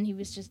then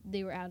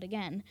they were out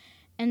again.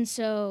 And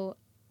so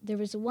there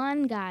was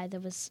one guy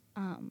that was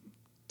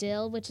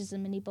Dill, which is a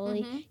mini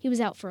bully. Mm-hmm. He was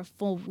out for a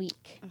full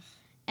week.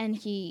 And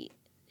he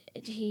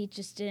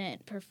just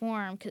didn't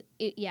perform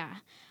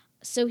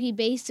so he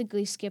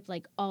basically skipped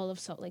like all of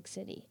Salt Lake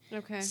City.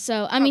 Okay.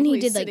 So I mean he Probably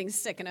did like sitting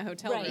sick in a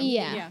hotel Right. room.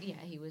 Yeah. Yeah,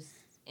 he was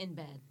in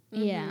bed.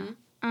 yeah.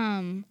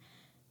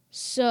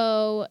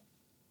 So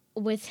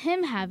with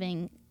him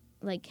having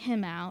like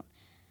him out,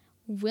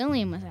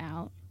 William was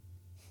out,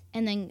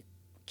 and then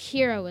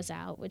Kira was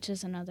out, which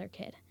is another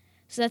kid.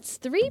 So that's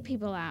 3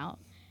 people out,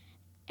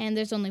 and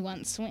there's only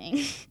one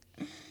swing.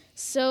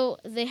 So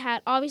they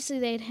had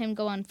him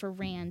go on for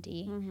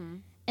Randy.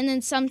 And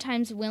then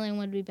sometimes William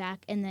would be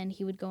back, and then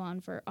he would go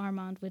on for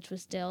Armand, which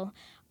was Dill.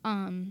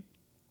 And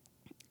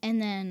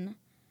then,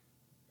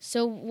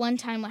 so one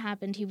time what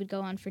happened, he would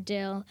go on for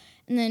Dill,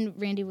 and then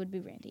Randy would be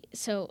Randy.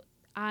 So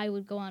I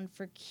would go on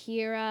for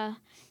Kira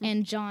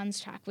and John's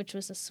track, which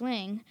was a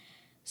swing.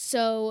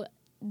 So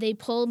they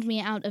pulled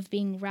me out of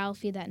being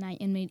Ralphie that night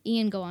and made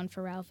Ian go on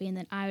for Ralphie, and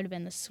then I would have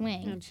been the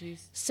swing. Oh,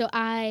 jeez. So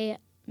I,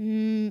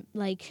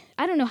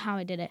 I don't know how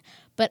I did it,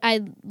 but I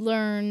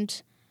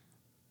learned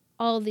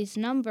all these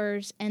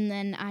numbers, and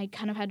then I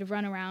kind of had to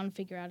run around,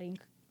 figure out,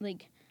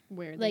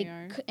 Where they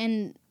are.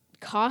 and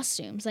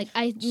costumes. Like,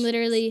 I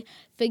literally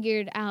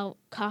figured out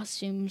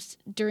costumes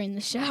during the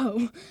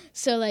show.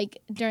 So,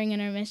 like, during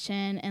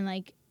intermission and,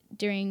 like,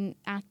 during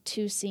Act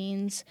 2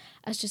 scenes,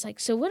 I was just like,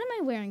 so what am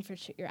I wearing for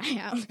Shoot Your Eye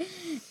Out?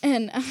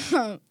 And,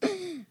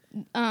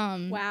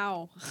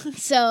 Wow.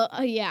 so,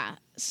 yeah.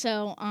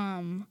 So,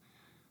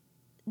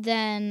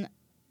 then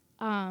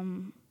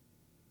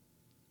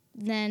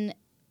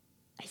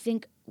I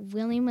think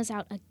William was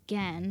out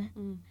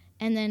again,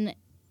 and then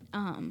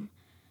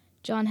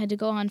John had to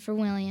go on for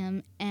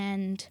William,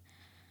 and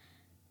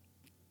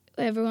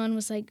everyone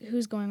was like,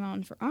 who's going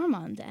on for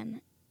Armand then?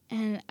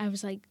 And I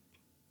was like,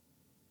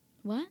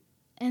 what?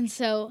 And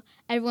so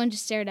everyone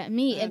just stared at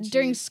me. Oh, And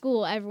during geez.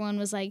 school, everyone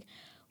was like,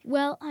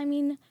 well, I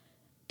mean,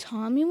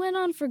 Tommy went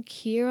on for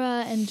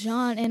Kira and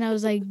John, and I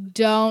was like,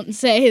 don't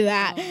say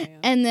that. Oh, man.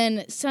 And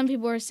then some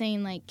people were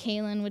saying, like,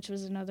 Kaylin, which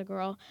was another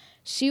girl,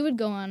 she would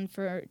go on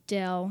for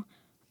Dill,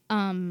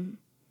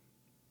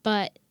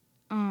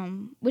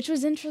 which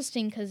was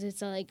interesting because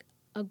it's like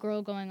a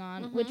girl going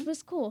on, which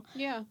was cool.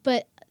 Yeah.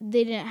 But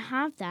they didn't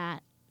have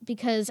that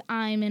because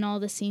I'm in all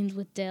the scenes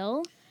with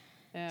Dill.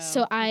 Oh,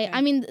 So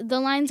I mean, the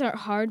lines aren't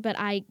hard, but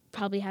I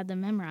probably had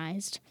them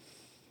memorized.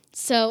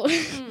 So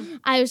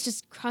I was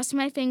just crossing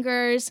my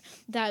fingers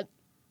that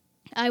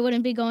I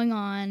wouldn't be going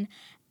on.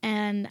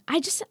 And I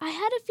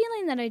had a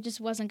feeling that I just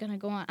wasn't going to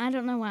go on. I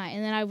don't know why.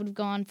 And then I would have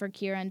gone for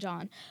Kira and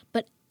John.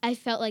 But I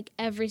felt like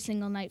every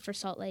single night for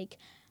Salt Lake,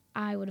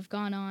 I would have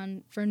gone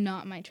on for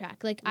not my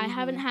track. Like, I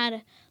haven't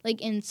had, like,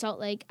 in Salt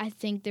Lake, I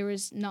think there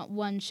was not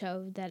one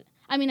show that,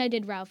 I mean, I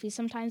did Ralphie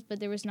sometimes, but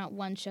there was not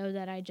one show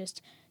that I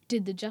just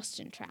did the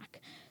Justin track.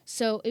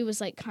 So it was,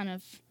 like, kind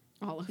of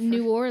All of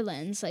New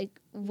Orleans, like,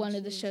 one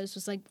of the shows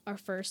was, like, our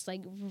first,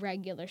 like,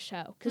 regular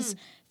show. Because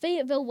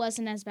Fayetteville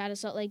wasn't as bad as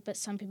Salt Lake, but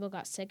some people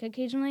got sick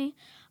occasionally.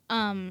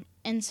 And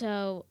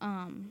so,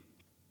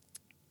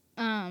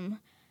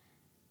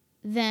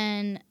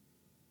 then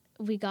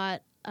we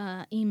got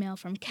an email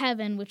from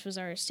Kevin, which was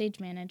our stage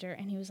manager,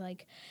 and he was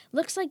like,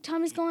 looks like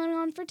Tommy's going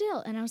on for Dill.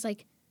 And I was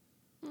like,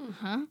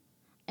 huh?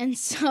 And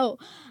so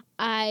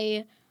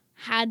I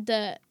had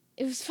it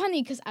was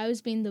funny because I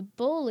was being the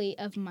bully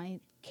of my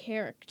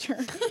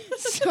character.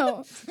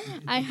 So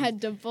I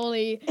had to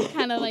bully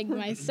kind of like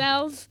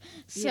myself.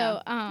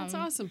 So that's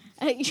awesome.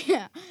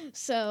 yeah.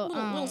 So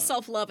Little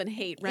self-love and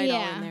hate all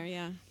in there,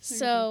 yeah.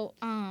 So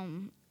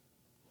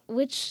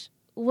which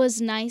was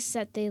nice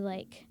that they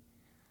like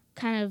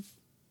kind of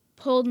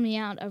pulled me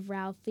out of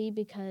Ralphie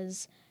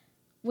because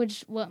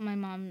what my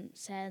mom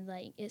said,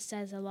 like it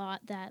says a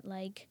lot that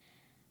like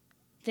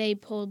they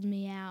pulled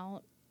me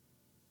out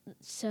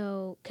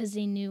so because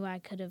they knew I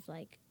could have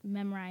like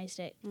memorized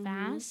it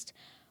fast,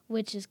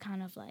 which is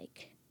kind of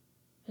like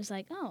it was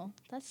like, oh,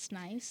 that's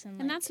nice.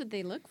 And that's what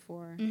they look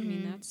for. I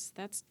mean,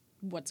 that's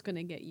what's going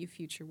to get you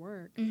future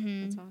work.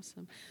 That's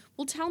awesome.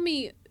 Well, tell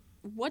me,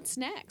 what's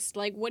next?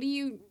 Like, what do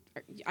you...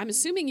 I'm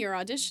assuming you're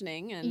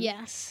auditioning. And,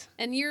 yes.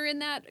 And you're in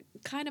that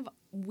kind of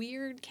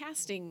weird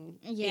casting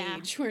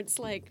age where it's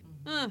like,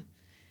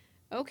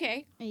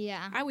 okay.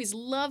 Yeah. I always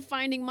love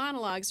finding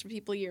monologues for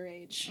people your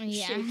age.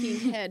 Yeah.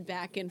 Shaking head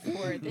back and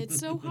forth. It's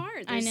so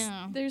hard. I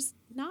know. There's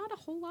not a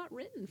whole lot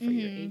written for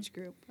your age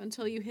group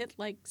until you hit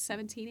like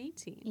 17,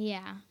 18.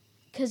 Yeah.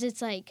 Because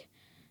it's like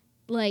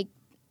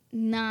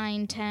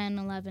 9, 10,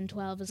 11,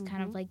 12 is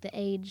kind of like the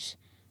age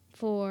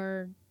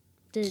for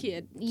the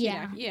Kid.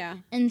 Yeah. Yeah.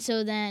 And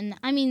so then,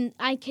 I mean,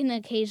 I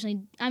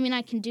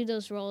can do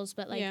those roles,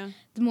 but like Yeah.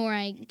 the more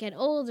I get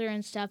older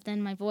and stuff,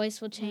 then my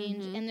voice will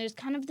change. And there's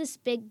kind of this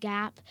big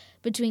gap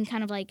between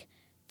kind of like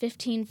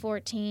 15,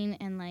 14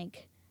 and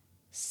like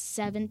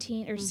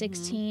 17 or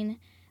 16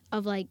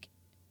 of like,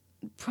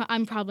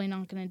 I'm probably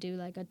not going to do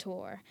like a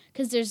tour.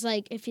 Because there's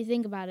like, if you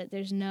think about it,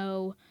 there's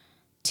no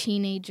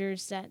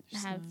teenagers that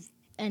have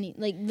any,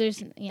 like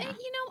there's, yeah. And,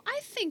 I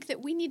think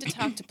that we need to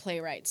talk to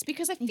playwrights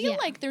because I feel Yeah.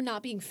 like they're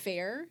not being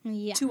fair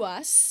Yeah. to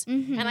us.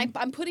 Mhm. And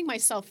I'm putting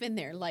myself in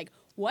there. Like,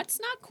 what's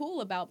not cool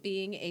about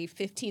being a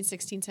 15,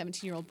 16,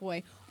 17-year-old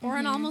boy or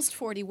an almost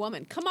 40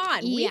 woman? Come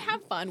on. We Yeah.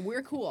 have fun.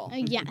 We're cool.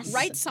 Yes.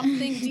 Write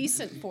something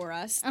decent for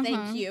us.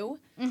 Thank you.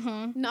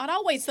 Not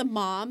always the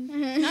mom.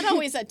 Not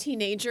always a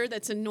teenager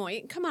that's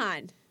annoying. Come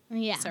on.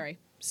 Yeah. Sorry.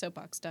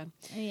 Soapbox done.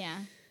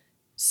 Yeah.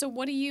 So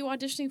what are you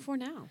auditioning for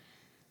now?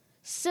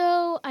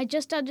 So I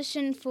just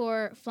auditioned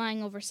for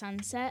Flying Over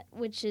Sunset,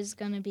 which is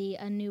going to be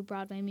a new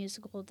Broadway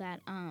musical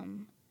that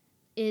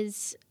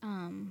is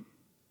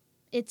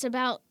it's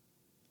about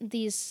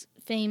these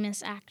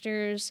famous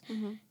actors,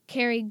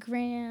 Cary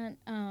Grant,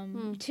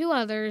 two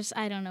others,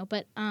 I don't know,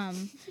 but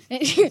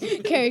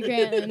Cary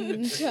Grant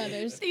and two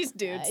others. These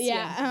dudes.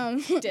 Yeah.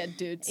 Dead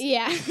dudes.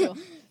 Yeah. Cool.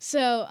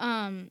 So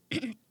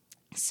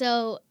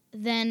so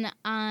then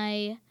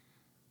I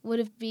would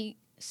have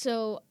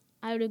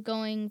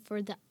going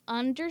for the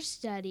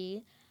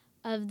understudy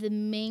of the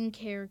main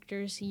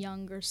character's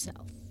younger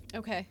self.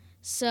 Okay.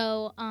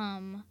 So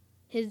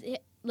his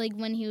like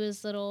when he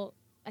was little,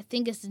 I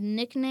think his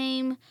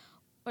nickname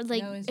or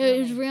like No, his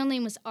his real real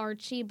name was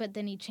Archie, but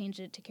then he changed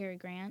it to Cary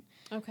Grant.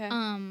 Okay.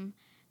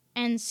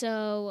 And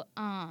so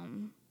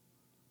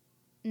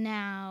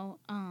now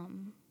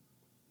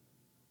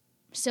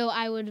so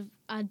I would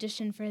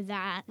audition for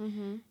that,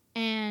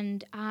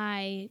 and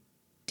I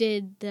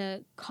did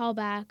the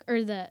callback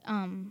or the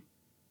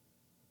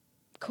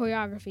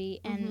choreography,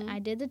 and I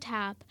did the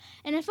tap,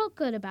 and I felt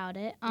good about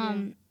it.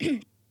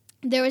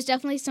 There was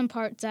definitely some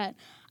parts that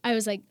I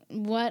was like,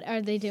 "What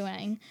are they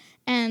doing?"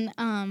 And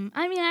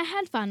I mean, I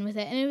had fun with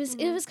it, and it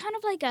was kind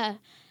of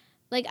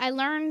like I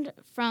learned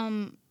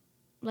from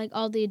like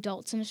all the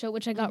adults in the show,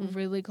 which I got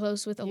really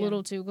close with, a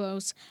little too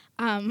close.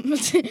 So Don't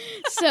take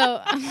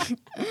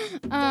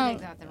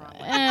that the wrong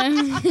way.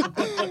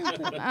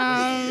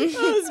 That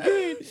was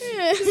great.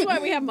 This is why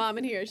we have Mom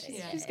in here.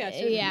 She's got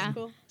you. Yeah. That's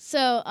cool.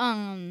 So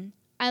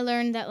I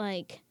learned that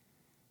like,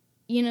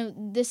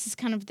 this is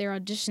kind of their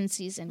audition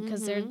season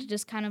because they're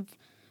just kind of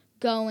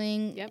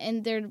going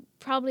and they're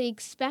probably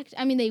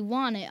they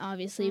want it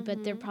obviously,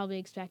 but they're probably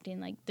expecting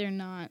like they're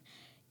not.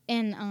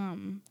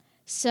 And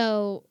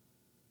so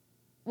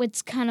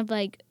it's kind of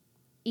like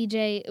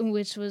EJ,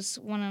 which was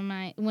one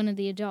of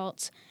the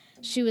adults,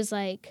 she was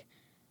like,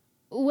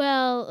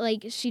 well,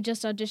 like she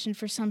just auditioned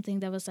for something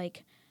that was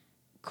like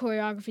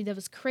choreography that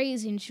was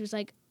crazy, and she was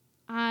like,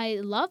 I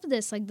love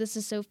this, like this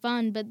is so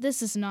fun, but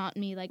this is not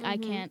me, like I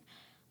can't,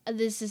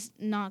 this is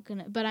not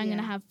gonna, but I'm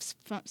gonna have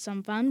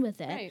some fun with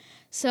it. Right.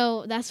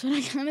 So that's what I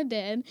kind of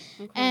did.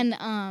 Okay.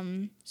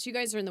 And So you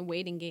guys are in the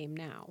waiting game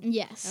now.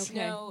 yes.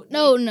 Okay.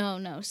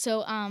 No.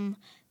 So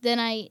then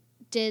I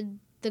did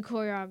the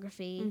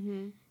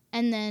choreography,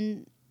 and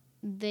then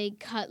they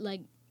cut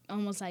like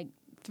almost like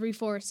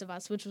 3/4 of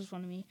us, which was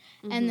one of me,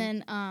 and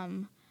then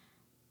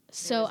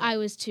so I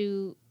was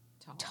too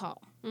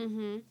tall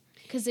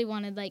because they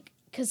wanted like,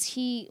 because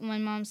my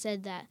mom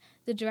said that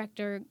the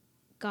director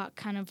got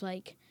kind of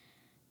like,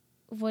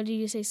 what do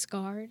you say,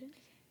 scarred?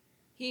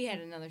 He had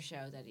another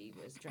show that he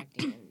was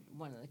directing, and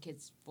one of the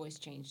kids' voice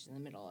changed in the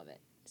middle of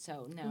it.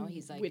 So now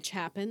he's like, Which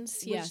happens.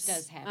 which Yes.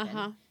 does happen.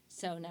 Uh-huh.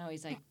 So now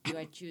he's like, do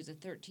I choose a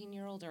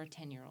 13-year-old or a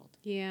 10-year-old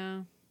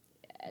Yeah.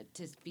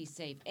 to be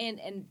safe? And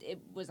it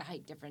was a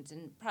height difference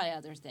and probably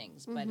other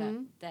things, but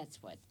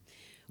that's what.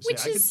 Say,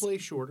 Which I is- can play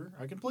shorter.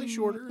 I can play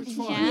shorter. It's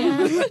fine.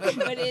 Yeah.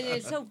 But it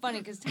is so funny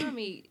because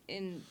Tommy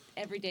in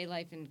everyday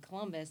life in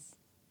Columbus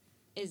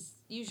is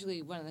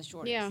usually one of the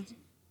shortest. Yeah.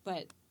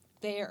 But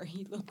there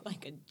he looked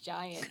like a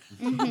giant.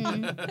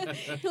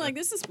 You're like,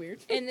 this is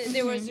weird. And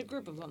there was a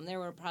group of them. There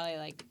were probably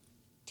like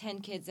 10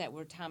 kids that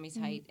were Tommy's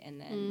height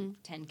and then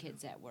 10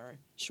 kids that were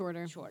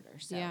Shorter. shorter.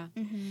 So. Yeah.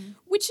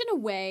 Which in a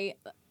way,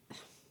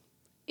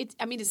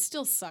 it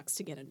still sucks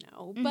to get a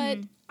no, but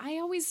I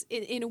always,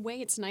 in a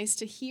way, it's nice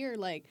to hear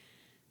like,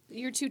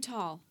 you're too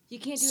tall. You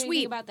can't do Sweet.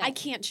 anything about that. I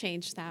can't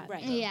change that.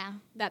 Right. Yeah.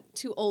 That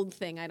too old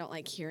thing I don't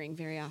like hearing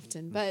very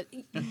often, but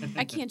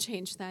I can't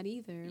change that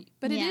either.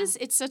 But Yeah.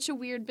 it's such a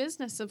weird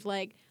business of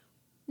like,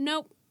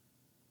 nope.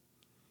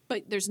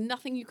 But there's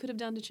nothing you could have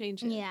done to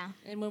change it. Yeah.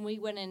 And when we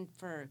went in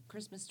for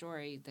Christmas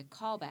Story, the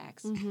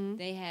callbacks,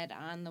 they had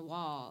on the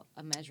wall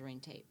a measuring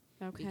tape.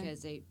 Okay.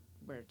 Because they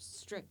were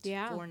strict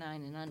Yeah.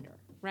 4'9" and under.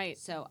 Right.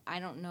 So I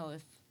don't know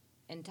if,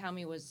 and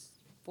Tommy was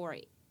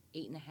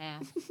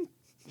 4'8.5",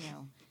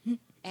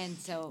 and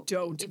so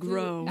Don't if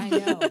grow. I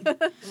know,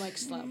 I'm like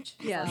slouch,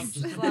 Yes.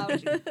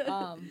 slouch.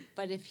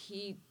 But if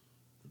he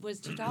was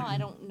too tall, I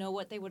don't know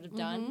what they would have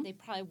done. They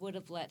probably would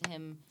have let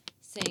him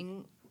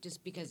sing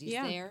just because he's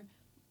Yeah. there.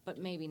 but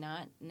maybe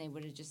not, and they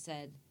would have just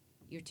said,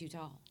 "You're too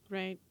tall."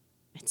 Right.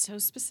 It's so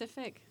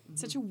specific.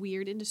 It's such a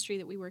weird industry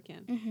that we work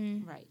in.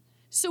 Mm-hmm. Right.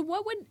 So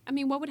what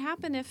would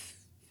happen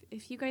if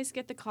you guys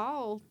get the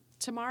call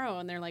tomorrow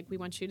and they're like, we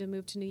want you to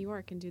move to New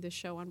York and do this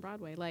show on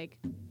Broadway? Like,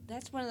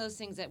 That's one of those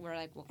things that we're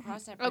like, we'll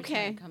cross that bridge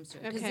Okay. when it comes to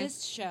it. Because Okay.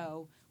 this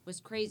show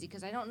was crazy,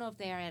 because I don't know if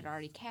they had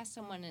already cast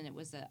someone, and it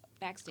was a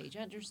backstage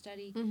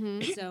understudy.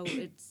 So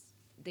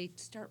they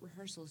start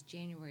rehearsals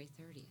January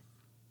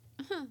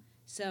 30th.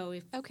 So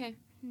if, okay,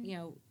 you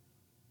know,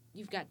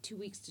 you've got 2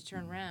 weeks to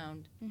turn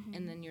around,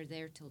 and then you're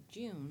there till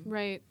June.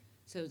 right.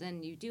 So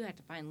then you do have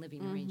to find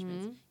living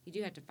arrangements. You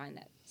do have to find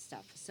that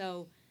stuff.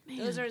 So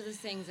those are the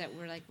things that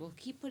we're like, we'll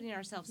keep putting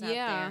ourselves out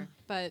Yeah, there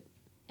but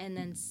and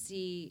then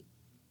see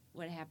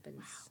what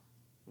happens.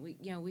 We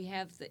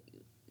have the,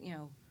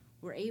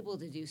 we're able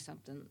to do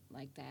something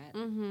like that,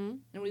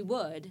 and we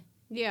would,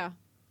 yeah,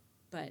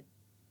 but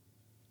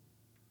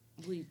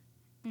we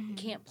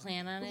can't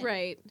plan on it.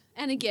 right.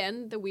 And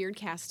again, the weird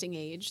casting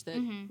age that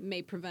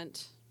may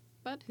prevent.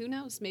 But who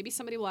knows? Maybe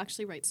somebody will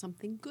actually write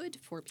something good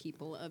for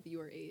people of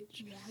your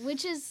age. Yeah,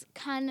 which is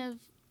kind of.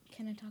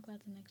 Can I talk about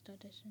the next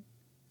audition?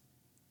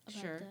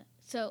 Sure. That?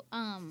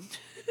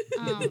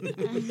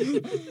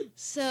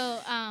 So,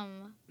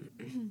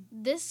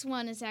 this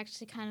one is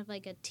actually kind of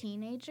like a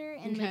teenager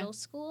in Okay. middle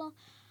school.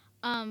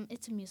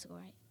 It's a musical,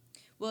 right?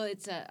 Well,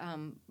 it's a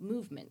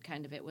movement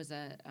kind of. It was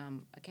a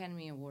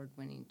Academy Award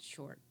winning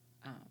short.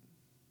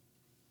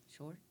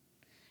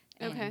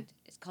 And Okay.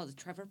 it's called the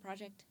Trevor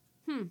Project.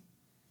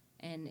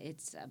 And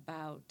it's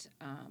about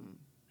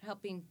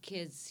helping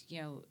kids,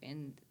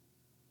 in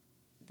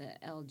the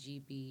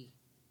LGBT,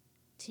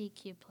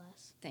 TQ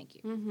plus. thank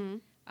you,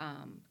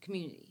 Mm-hmm.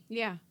 community.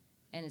 Yeah.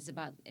 And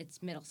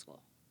it's middle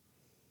school.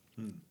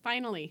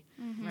 Finally.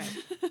 Right.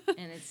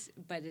 And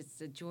it's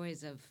the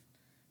joys of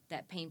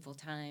that painful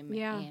time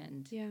Yeah.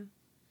 and Yeah.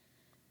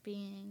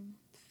 Being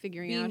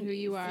Figuring out who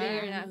you are.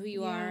 Figuring out who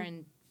you Yeah. are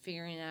and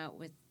figuring out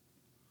with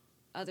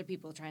other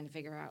people trying to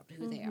figure out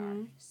who they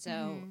are.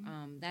 So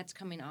that's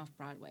coming off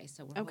Broadway.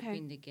 So we're Okay.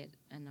 hoping to get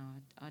an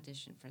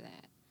audition for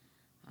that.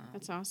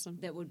 That's awesome.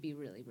 That would be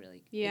really,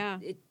 really. Yeah.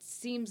 It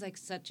seems like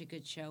such a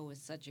good show with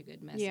such a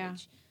good message Yeah.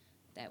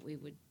 that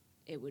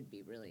it would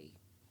be really.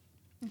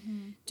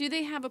 Do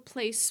they have a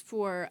place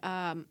for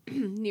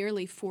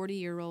nearly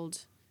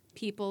 40-year-old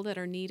people that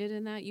are needed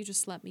in that? You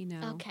just let me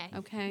know. Okay.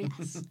 Okay.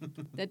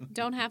 That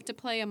don't have to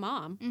play a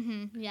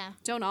mom. yeah,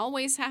 Don't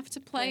always have to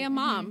play a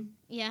mom.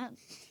 yeah.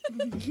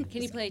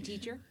 Can you play a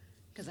teacher?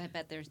 Because I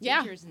bet there's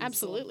Yeah, teachers in the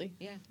absolutely. school.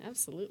 Yeah.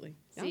 Absolutely.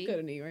 See? I'll go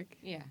to New York.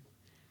 Yeah.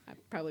 I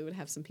probably would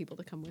have some people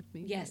to come with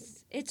me.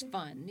 Yes. It's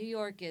fun. New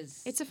York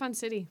is. It's a fun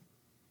city.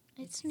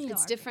 It's New York.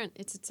 It's different.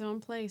 It's its own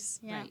place.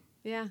 Yeah. Right.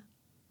 Yeah.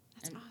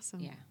 That's And- awesome.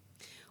 Yeah.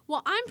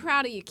 Well, I'm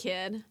proud of you,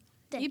 kid.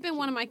 Thank You've been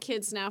one of my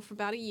kids now for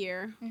about a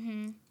year.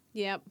 Mm-hmm.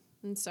 Yep.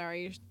 I'm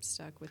sorry you're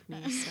stuck with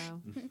me,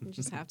 so I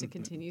just have to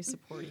continue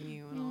supporting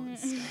you and all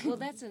this stuff. Well,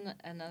 that's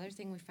another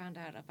thing we found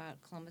out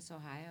about Columbus,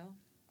 Ohio.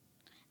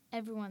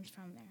 Everyone's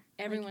from there.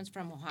 Everyone's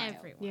from Ohio.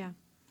 Everyone. Yeah.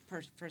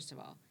 First of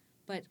all,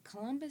 but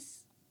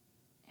Columbus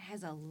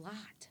has a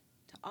lot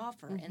to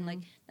offer, Mm-hmm. and like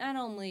not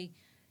only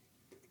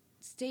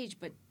stage,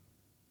 but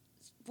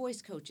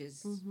voice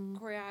coaches,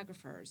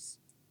 choreographers,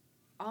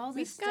 all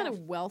this We've got a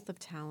stuff. wealth of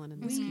talent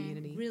in this We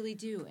community. really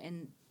do,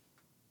 and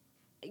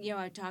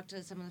I talked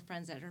to some of the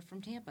friends that are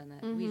from Tampa, and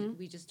that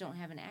we just don't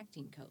have an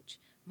acting coach.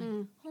 I'm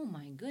like, oh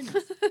my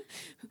goodness,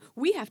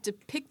 We have to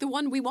pick the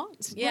one we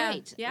want. Yeah.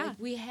 right? Yeah. Like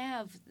we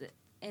have,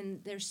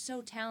 and they're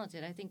so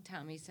talented. I think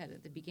Tommy said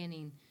at the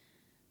beginning,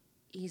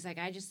 he's like,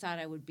 I just thought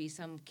I would be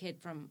some kid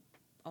from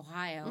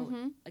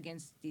Ohio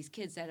against these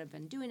kids that have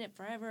been doing it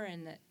forever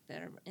and that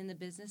are in the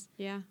business.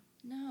 Yeah.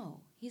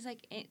 No, he's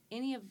like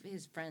any of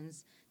his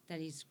friends that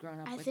he's grown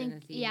up I with in the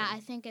think. theater. Yeah, I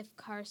think if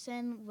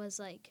Carson was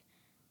like,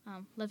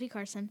 love you,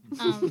 Carson.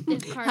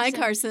 If Carson Hi,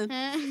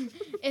 Carson.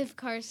 if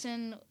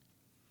Carson,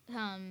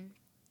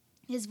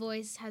 his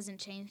voice hasn't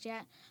changed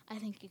yet, I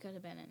think he could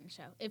have been in the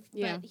show.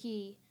 Yeah. But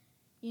he,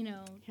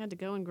 Had to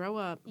go and grow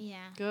up.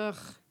 yeah. Ugh.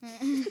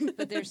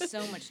 But there's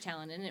so much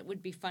talent, and it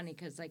would be funny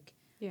because like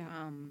Yeah.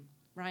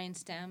 Ryan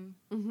Stem,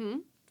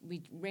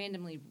 we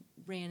randomly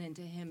ran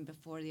into him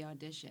before the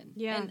audition.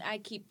 Yeah. And I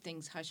keep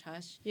things hush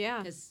hush. Yeah.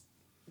 Because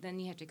then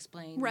you have to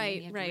explain. and Right, then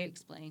you have right. to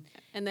re-explain.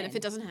 And then if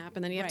it doesn't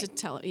happen, then you have to Right.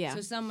 tell it. Yeah.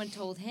 So someone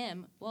told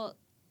him, well,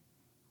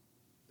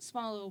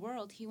 Small Little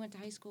World, he went to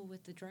high school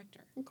with the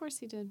director. Of course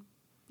he did.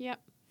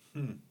 Yep.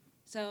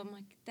 So I'm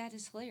like, that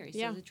is hilarious.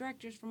 Yeah. So the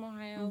director's from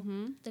Ohio,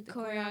 The the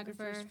choreographer,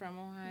 choreographer's from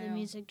Ohio. the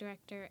music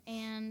director,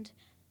 and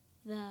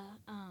the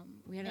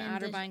We had an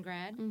and the- Otterbein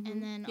grad.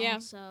 and then Yeah.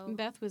 also And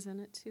Beth was in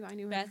it too. I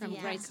knew Beth her from and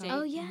yeah. Wright Brightco. State.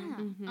 Oh yeah.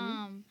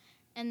 Mm-hmm.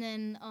 And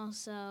then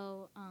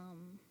also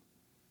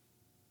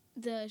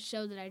the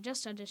show that I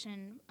just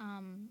auditioned,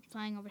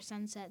 Flying Over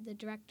Sunset. The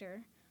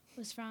director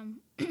was from,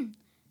 and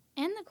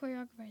the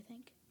choreographer, I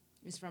think.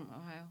 Is from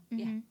Ohio. Mm-hmm.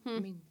 Yeah. I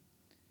mean,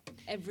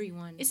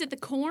 everyone. Is it the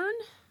corn?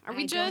 Are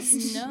we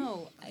just?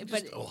 No,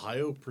 but Just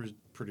Ohio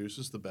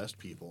produces the best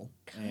people,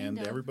 and Kind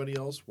of. everybody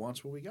else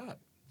wants what we got.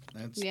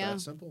 It's Yeah.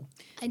 that simple.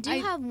 I do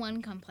have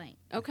one complaint.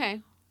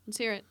 Okay, let's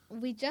hear it.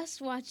 We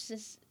just watched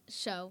this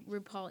show,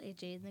 RuPaul,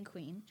 AJ and the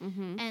Queen,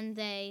 Mm-hmm. and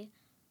they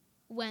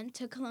went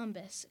to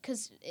Columbus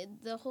because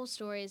the whole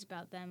story is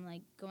about them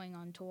like going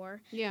on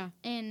tour, Yeah.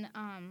 and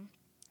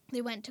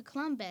they went to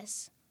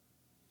Columbus.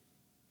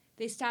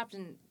 They stopped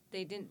and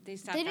they didn't. They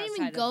stopped. They didn't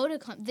even outside go to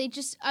Columbus. They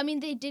just, I mean,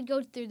 they did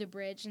go through the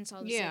bridge and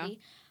saw the Yeah. city,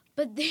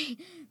 but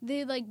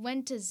they like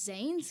went to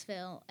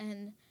Zanesville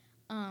and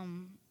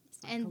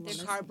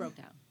Their car broke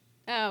down.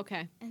 Oh,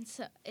 okay. and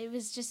so it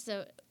was just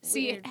a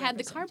See, weird had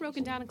the car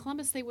broken representation. down in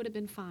Columbus, they would have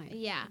been fine.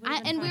 Yeah, It would've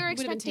been and we fine. were Would've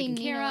been expecting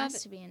taken care Nina of.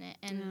 West to be in it,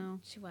 and No.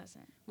 she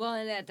wasn't. Well,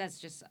 and that's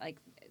just like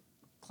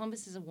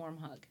Columbus is a warm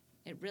hug.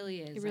 It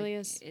really is. It really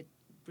Like, is. It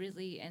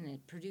really, and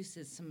it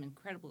produces some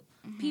incredible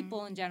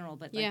people in general,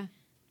 but like Yeah,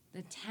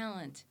 the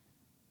talent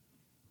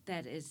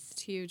that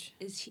it's huge.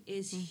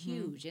 is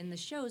huge, and the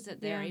shows that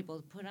they're Yeah.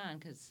 able to put on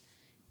because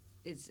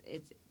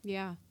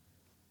Yeah,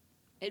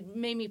 it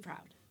made me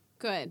proud.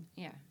 good.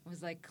 Yeah, it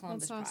was like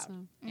Columbus That's proud.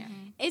 awesome. Yeah.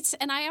 It's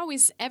and I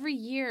always every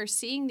year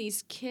seeing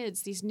these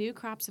kids, these new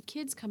crops of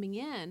kids coming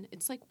in.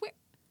 It's like where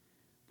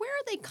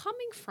are they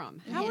coming from?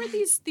 How are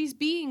Yeah. these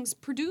beings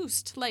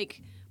produced?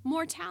 Like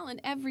more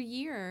talent every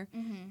year.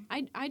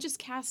 I just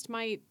cast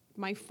my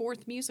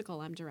fourth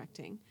musical I'm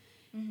directing,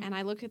 and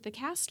I look at the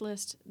cast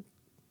list.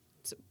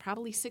 It's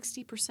probably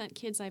 60%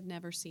 kids I've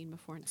never seen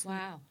before. And it's like,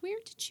 Wow. where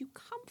did you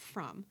come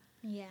from?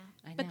 Yeah,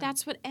 I know. But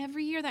that's what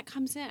every year that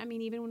comes in. I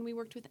mean, even when we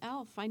worked with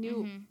Elf, I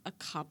knew a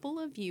couple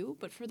of you,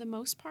 but for the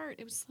most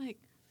part, it was like,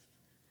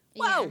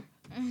 whoa.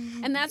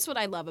 And that's what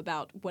I love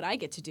about what I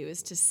get to do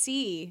is to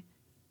see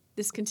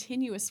this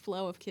continuous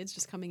flow of kids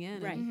just coming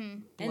in Right. and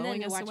and then blowing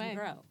to us watch away. them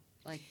grow.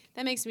 Like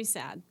That makes me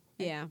sad.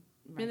 Yeah. right.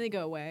 Then they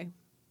go away.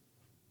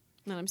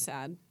 And I'm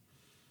sad.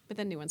 But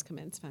then new ones come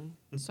in. It's fine.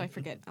 So I'll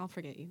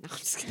forget you. No, I'm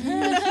just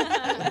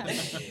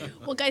kidding.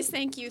 Well, guys,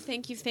 thank you.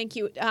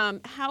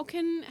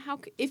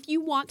 If you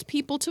want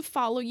people to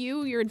follow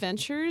you, your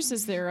adventures,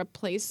 is there a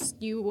place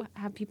you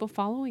have people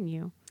following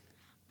you?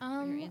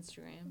 your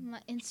Instagram.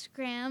 my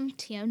Instagram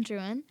TM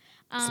Druin.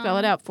 Spell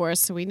it out for us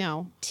so we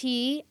know.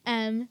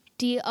 TMDRUHAN.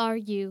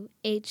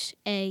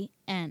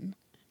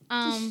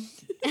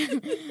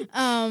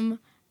 And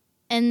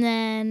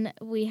then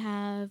we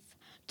have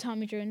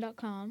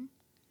TommyDruin.com.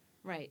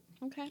 Right.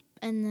 Okay.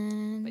 And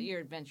then But your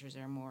adventures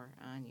are more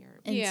on your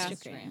Yeah.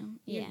 Instagram.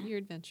 Your, Yeah. your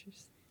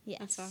adventures. Yes.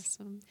 That's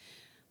awesome.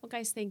 Well,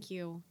 guys, thank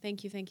you.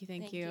 Thank you. Thank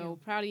you.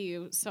 Proud of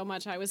you so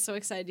much. I was so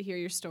excited to hear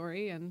your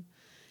story and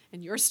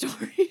your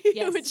story,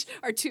 Yes. which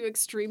are two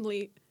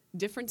extremely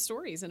different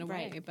stories in a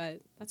way, Right.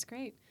 but that's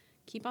great.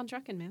 Keep on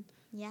trucking, man.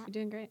 Yeah. You're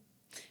doing great.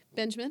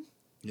 Benjamin,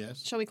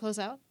 Yes. shall we close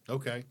out?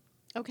 Okay.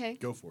 Okay.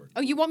 Go for it.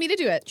 Oh, you want me to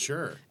do it?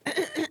 Sure.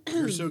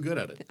 You're so good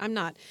at it. I'm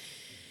not.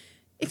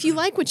 If you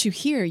like what you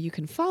hear, you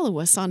can follow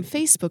us on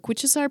Facebook,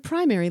 which is our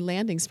primary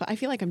landing spot. I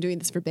feel like I'm doing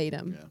this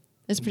verbatim. Yeah.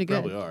 It's pretty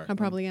good. probably are. I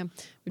probably am.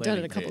 We've done it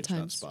a Landing couple page, not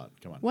times. Spot.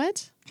 Come on.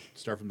 What?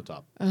 Start from the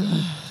top.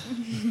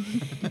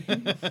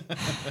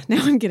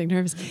 Now I'm getting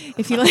nervous.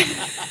 If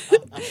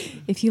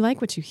you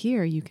like what you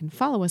hear, you can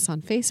follow us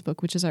on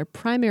Facebook, which is our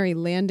primary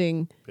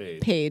landing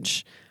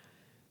page.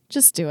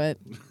 Just do it.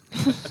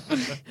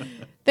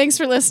 Thanks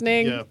for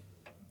listening. Yeah.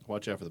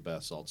 Watch out for the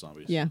bath salt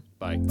zombies. Yeah.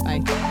 Bye.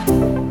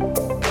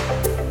 Bye.